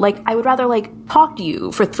you, like I would rather like talk to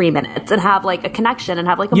you for 3 minutes and have like a connection and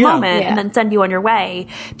have like a moment, Yeah. and then send you on your way.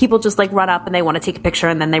 People just like run up and they want to take a picture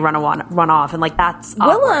and then they run off, and like that's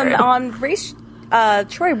Willem awkward. on Race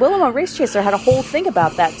Troy Willem on Race Chaser had a whole thing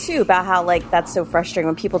about that too, about how like that's so frustrating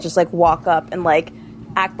when people just like walk up and like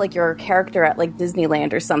act like you're a character at like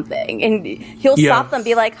Disneyland or something, and he'll Yeah. stop them and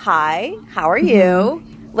be like, hi, how are you,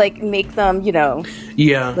 like make them,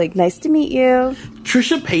 Yeah. like nice to meet you.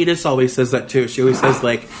 Trisha Paytas always says that too. She always says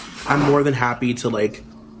like, "I'm more than happy to like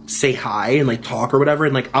say hi and like talk or whatever,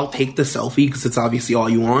 and like I'll take the selfie because it's obviously all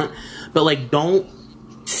you want, but like don't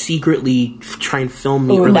secretly try and film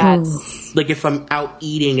me, or like if I'm out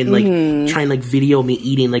eating and like try and like video me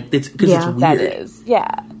eating, like it's because it's weird. That is, you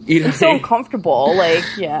know, it's so uncomfortable. Like,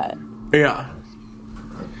 yeah,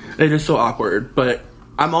 it is so awkward. But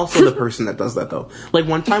I'm also the person that does that though. Like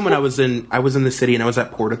one time when I was in the city and I was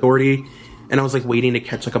at Port Authority and I was like waiting to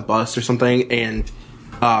catch like a bus or something, and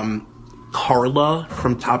Carla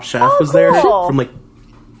from Top Chef was there from like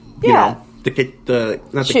you know the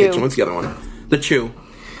not the kitchen, what's the other one, the Chew.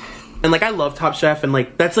 And like I love Top Chef, and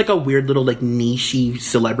like that's like a weird little like niche-y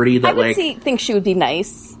celebrity that I would think she would be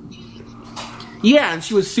nice. Yeah, and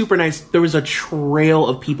she was super nice. There was a trail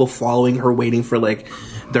of people following her, waiting for like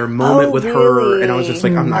their moment with her, and I was just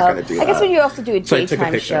like, I'm not gonna do that. I guess when you also do a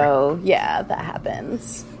daytime show, that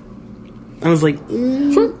happens. I was like,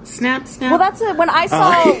 snap. Well, that's it. When I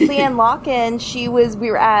saw Leanne Locken, we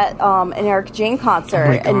were at an Eric Jane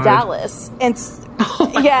concert in Dallas, and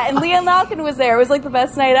and Leanne Locken was there. It was like the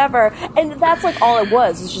best night ever, and that's like all it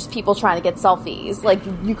was just people trying to get selfies. Like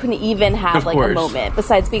you couldn't even have like a moment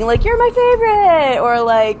besides being like, "You're my favorite," or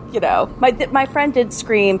like, you know, my friend did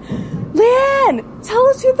scream, "Leanne, tell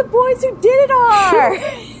us who the boys who did it are."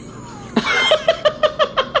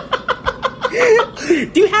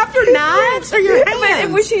 Do you have your knives or your hands?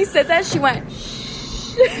 But when she said that, she went,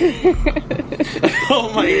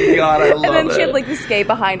 oh my god, I love it. And then she had like this gay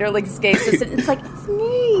behind her, like this gay assistant. It's like, it's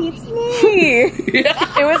me.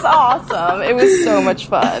 It was awesome. It was so much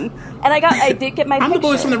fun. And I did get my picture. I'm the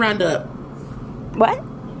boys from the roundup. What?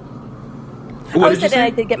 I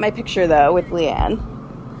did get my picture though with Leanne.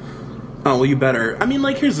 Oh, well, you better. I mean,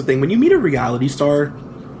 like, here's the thing. When you meet a reality star,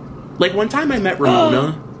 like one time I met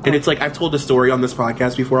Ramona. And it's like, I've told the story on this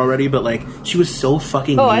podcast before already, but like, she was so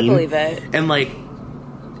fucking mean. I believe it. And like,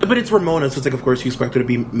 but it's Ramona, so it's like, of course you expect her to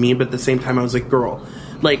be mean, but at the same time, I was like, girl,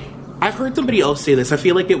 like, I've heard somebody else say this. I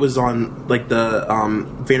feel like it was on like the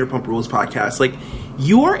Vanderpump Rules podcast. Like,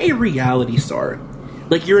 you are a reality star.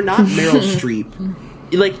 Like, you're not Meryl Streep.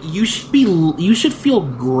 Like, you should feel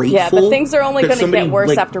grateful. Yeah, but things are only going to get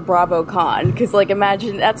worse after BravoCon. Because, like,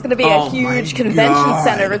 imagine that's going to be a huge convention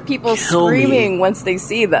center with people screaming once they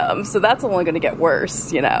see them. So that's only going to get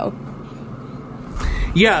worse, you know?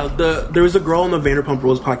 Yeah, there was a girl on the Vanderpump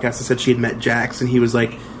Rules podcast that said she had met Jax, and he was,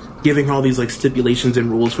 like, giving her all these, like, stipulations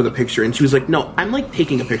and rules for the picture. And she was like, no, I'm, like,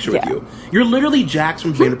 taking a picture with you. You're literally Jax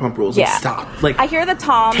from Vanderpump Rules. Like, stop. Like, I hear the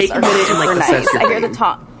Toms are super nice.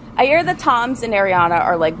 I hear the Toms and Ariana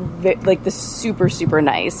are like the super, super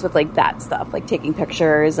nice with like that stuff, like taking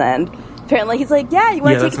pictures, and apparently he's like, yeah, you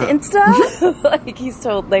want to take an Insta?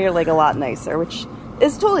 Like they're like a lot nicer, which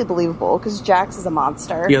is totally believable because Jax is a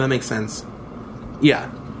monster. Yeah, that makes sense.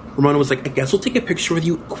 Yeah. Ramona was like, I guess we'll take a picture with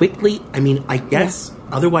you quickly. I mean, I guess.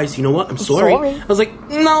 Yeah. Otherwise, you know what? I'm sorry. I was like,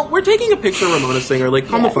 no, we're taking a picture of Ramona Singer. Like,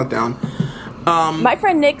 calm the fuck down. My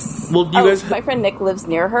friend my friend Nick lives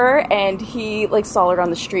near her, and he like saw her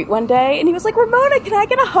on the street one day, and he was like, Ramona, can I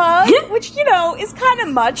get a hug? Which, you know, is kind of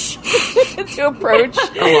much to approach.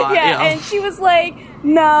 A lot, yeah. And she was like,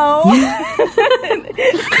 no. And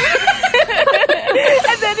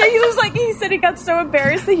then he said he got so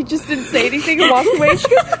embarrassed that he just didn't say anything and walked away. She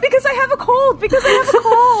goes, because I have a cold.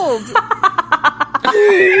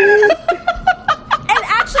 And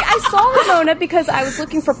actually, I saw Ramona because I was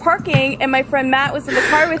looking for parking, and my friend Matt was in the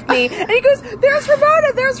car with me, and he goes, there's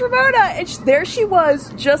Ramona! And there she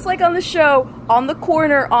was, just like on the show, on the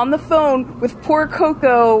corner, on the phone, with poor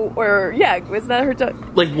Coco, was that her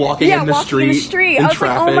dog? Like walking in the street. I was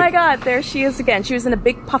like, oh my god, there she is again. She was in a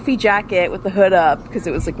big puffy jacket with the hood up, because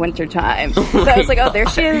it was like winter time. So I was like, oh, there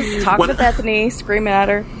she is, talking with Bethany, screaming at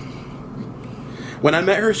her. When I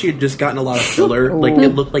met her, she had just gotten a lot of filler. Like, it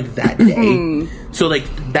looked like that day. So, like,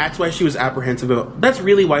 that's why she was apprehensive about... That's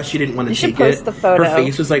really why she didn't want to take it. You should post the photo. Her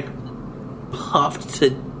face was, like, puffed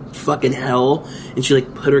to fucking hell. And she,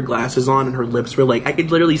 like, put her glasses on, and her lips were, like... I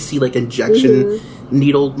could literally see, like, injection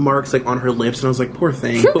needle marks, like, on her lips. And I was like, poor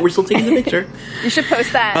thing. But we're still taking the picture. You should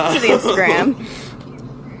post that to the Instagram.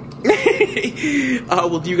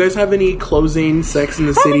 Well, do you guys have any closing Sex in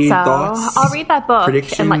the City thoughts? I'll read that book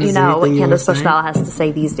and let you know what Candace Bushnell has to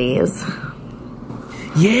say these days.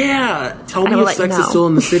 Yeah, tell me if sex is still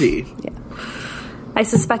in the city. Yeah. I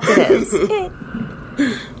suspect it is.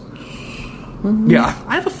 Yeah,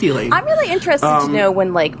 I have a feeling. I'm really interested to know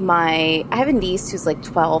when, like, I have a niece who's like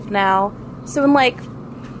 12 now, so in like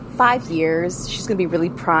 5 years she's gonna be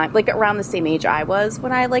really prime, like around the same age I was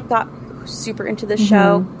when I like got super into this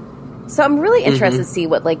show. So I'm really interested to see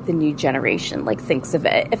what, like, the new generation, like, thinks of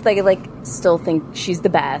it. If they, like, still think she's the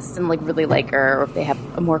best and, like, really like her, or if they have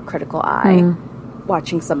a more critical eye.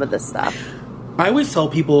 watching some of this stuff. I always tell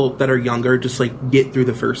people that are younger, just like get through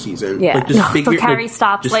the first season. Yeah. Like, just figure. So Carrie like,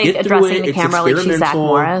 stops just like get through addressing it. the It's camera like she's Zach experimental.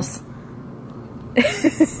 Morris.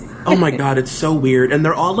 Oh my god, it's so weird, and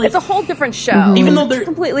they're all like. It's a whole different show. Even though It's a they're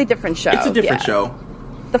completely different show. It's a different Yeah. show.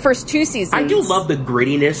 The first 2 seasons. I do love the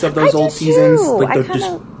grittiness of those I old do seasons, too. like I the just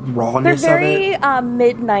They're rawness of very it.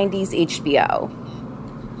 mid-90s HBO.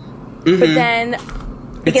 But then it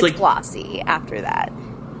It's gets like- glossy after that.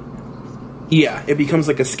 Yeah, it becomes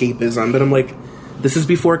like escapism. But I'm like, this is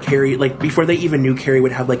before Carrie, like before they even knew Carrie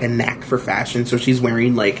would have like a knack for fashion. So she's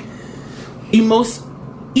wearing like the most,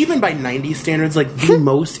 even by 90s standards, like the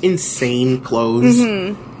most insane clothes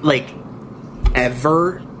like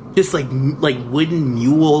ever. Just like wooden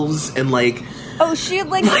mules and like Oh, she had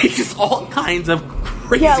like just all kinds of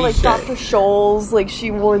crazy yeah, like shit. Dr. Scholl's, like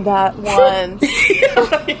she wore that once.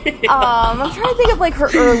 I'm trying to think of like her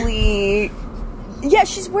early. Yeah,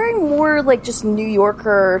 she's wearing more like just New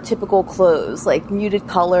Yorker typical clothes, like muted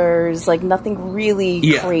colors, like nothing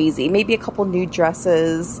really crazy. Maybe a couple new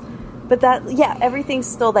dresses, but everything's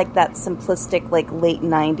still like that simplistic, like late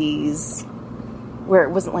 90s, where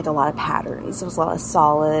it wasn't like a lot of patterns. It was a lot of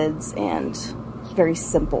solids and very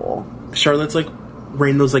simple. Charlotte's like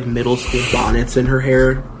wearing those like middle school bonnets in her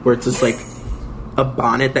hair, where it's just like a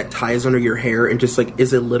bonnet that ties under your hair and just like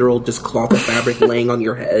is a literal just cloth of fabric laying on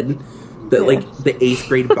your head. That like the 8th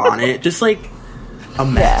grade bonnet, just like a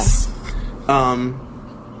mess.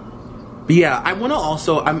 But yeah, I want to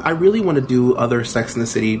also. I really want to do other Sex and the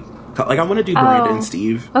City. Like I want to do Miranda and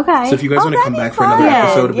Steve. Okay. So if you guys want to come back for another fun.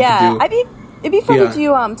 episode, we can do. It'd be fun Yeah.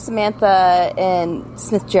 to do Samantha and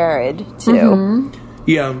Smith Jared too.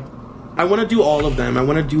 Yeah, I want to do all of them. I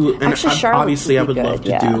want to do, and Actually, Charlotte obviously, I would would be love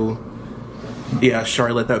good, to do. Yeah,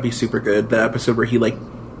 Charlotte, that would be super good. The episode where he like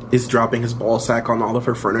is dropping his ball sack on all of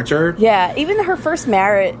her furniture. Yeah, even her first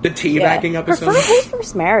marriage, The teabagging episode. Her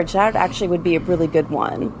first marriage, that actually would be a really good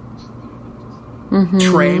one.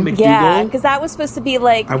 Trey McDougal. Yeah, because that was supposed to be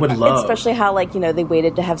like, I would love. especially how like they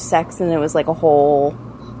waited to have sex and it was like a whole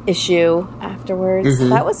issue afterwards.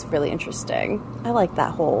 That was really interesting. I like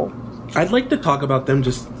that whole. I'd like to talk about them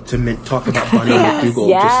just to talk about Bunny McDougal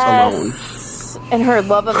just alone. And her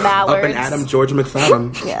love of mallards. Up in Adam George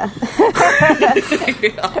McFadden. Yeah.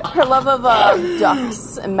 Her love of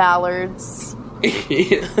ducks and mallards.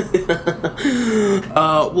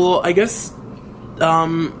 Well, I guess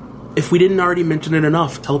if we didn't already mention it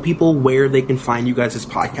enough, tell people where they can find you guys'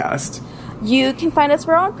 podcast. You can find us.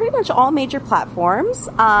 We're on pretty much all major platforms.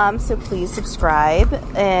 So please subscribe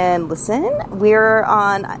and listen. We're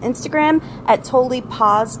on Instagram at Totally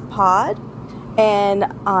Paused Pod and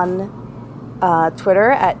on Twitter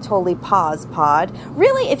at Totally Pause Pod.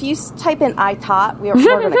 Really, if you type in iTot, we're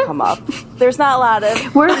going to come up. There's not a lot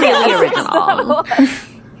of. We're really original.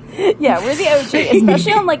 Yeah, we're the OG,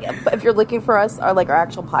 especially on like if you're looking for us, our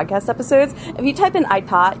actual podcast episodes. If you type in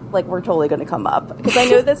iTot, like we're totally going to come up because I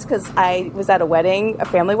know this because I was at a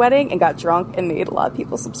family wedding, and got drunk and made a lot of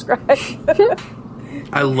people subscribe. I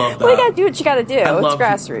love that. Well, you got to do what you got to do. It's love-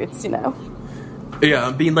 grassroots,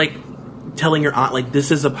 Yeah, being like telling your aunt like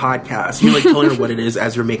this is a podcast. You're like telling her what it is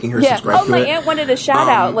as you're making her subscribe Oh, to my it. aunt wanted a shout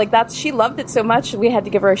out. Like she loved it so much. We had to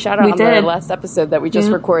give her a shout out We on did. the last episode that we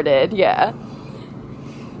just recorded. Yeah.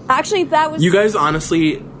 Actually, that was You guys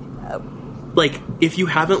honestly, like, if you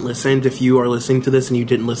haven't listened, if you are listening to this and you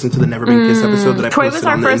didn't listen to the Never Been Kissed episode that I Troy posted was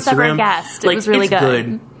our on the first ever Instagram, guest. It like, was really it's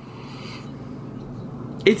good.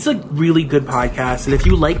 It's a really good podcast, and if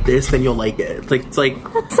you like this, then you'll like it. It's like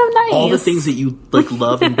That's so nice. all the things that you like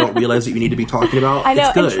love and don't realize that you need to be talking about. I know.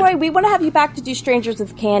 It's good. And Troy, we want to have you back to do Strangers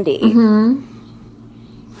with Candy.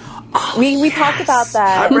 We talked about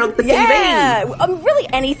that. I wrote the yeah. Really,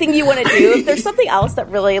 anything you want to do. If there's something else that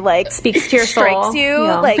really Speaks to your strikes soul. you,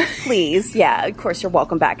 Yeah. Please, yeah. Of course, you're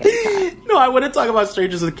welcome back anytime. No, I want to talk about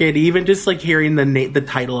Strangers with Candy. Even just like hearing the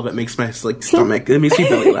title of it makes my stomach. It makes me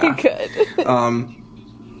belly laugh. Good.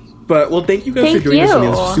 But well, thank you guys Thank for doing this with me.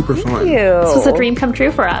 This you. was super fun. You. This was a dream come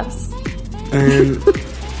true for us. And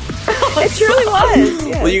It truly was.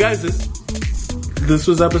 Yeah. well, you guys, this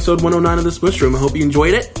was episode 109 of the Smush Room. I hope you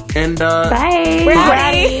enjoyed it. And Bye.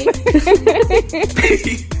 Bye.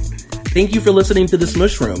 thank you for listening to the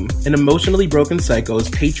Smush Room, an Emotionally Broken Psycho's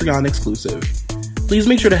Patreon exclusive. Please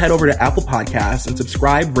make sure to head over to Apple Podcasts and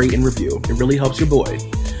subscribe, rate, and review. It really helps your boy.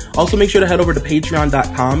 Also, make sure to head over to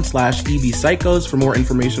patreon.com/ebpsychos for more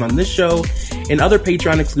information on this show and other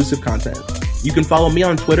Patreon exclusive content. You can follow me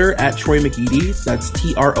on Twitter at Troy McEady. That's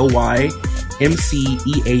TroyMceady.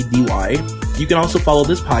 You can also follow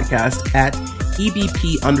this podcast at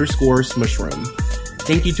EBP_Smushroom.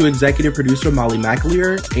 Thank you to executive producer Molly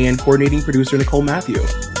McAleer and coordinating producer Nicole Matthew.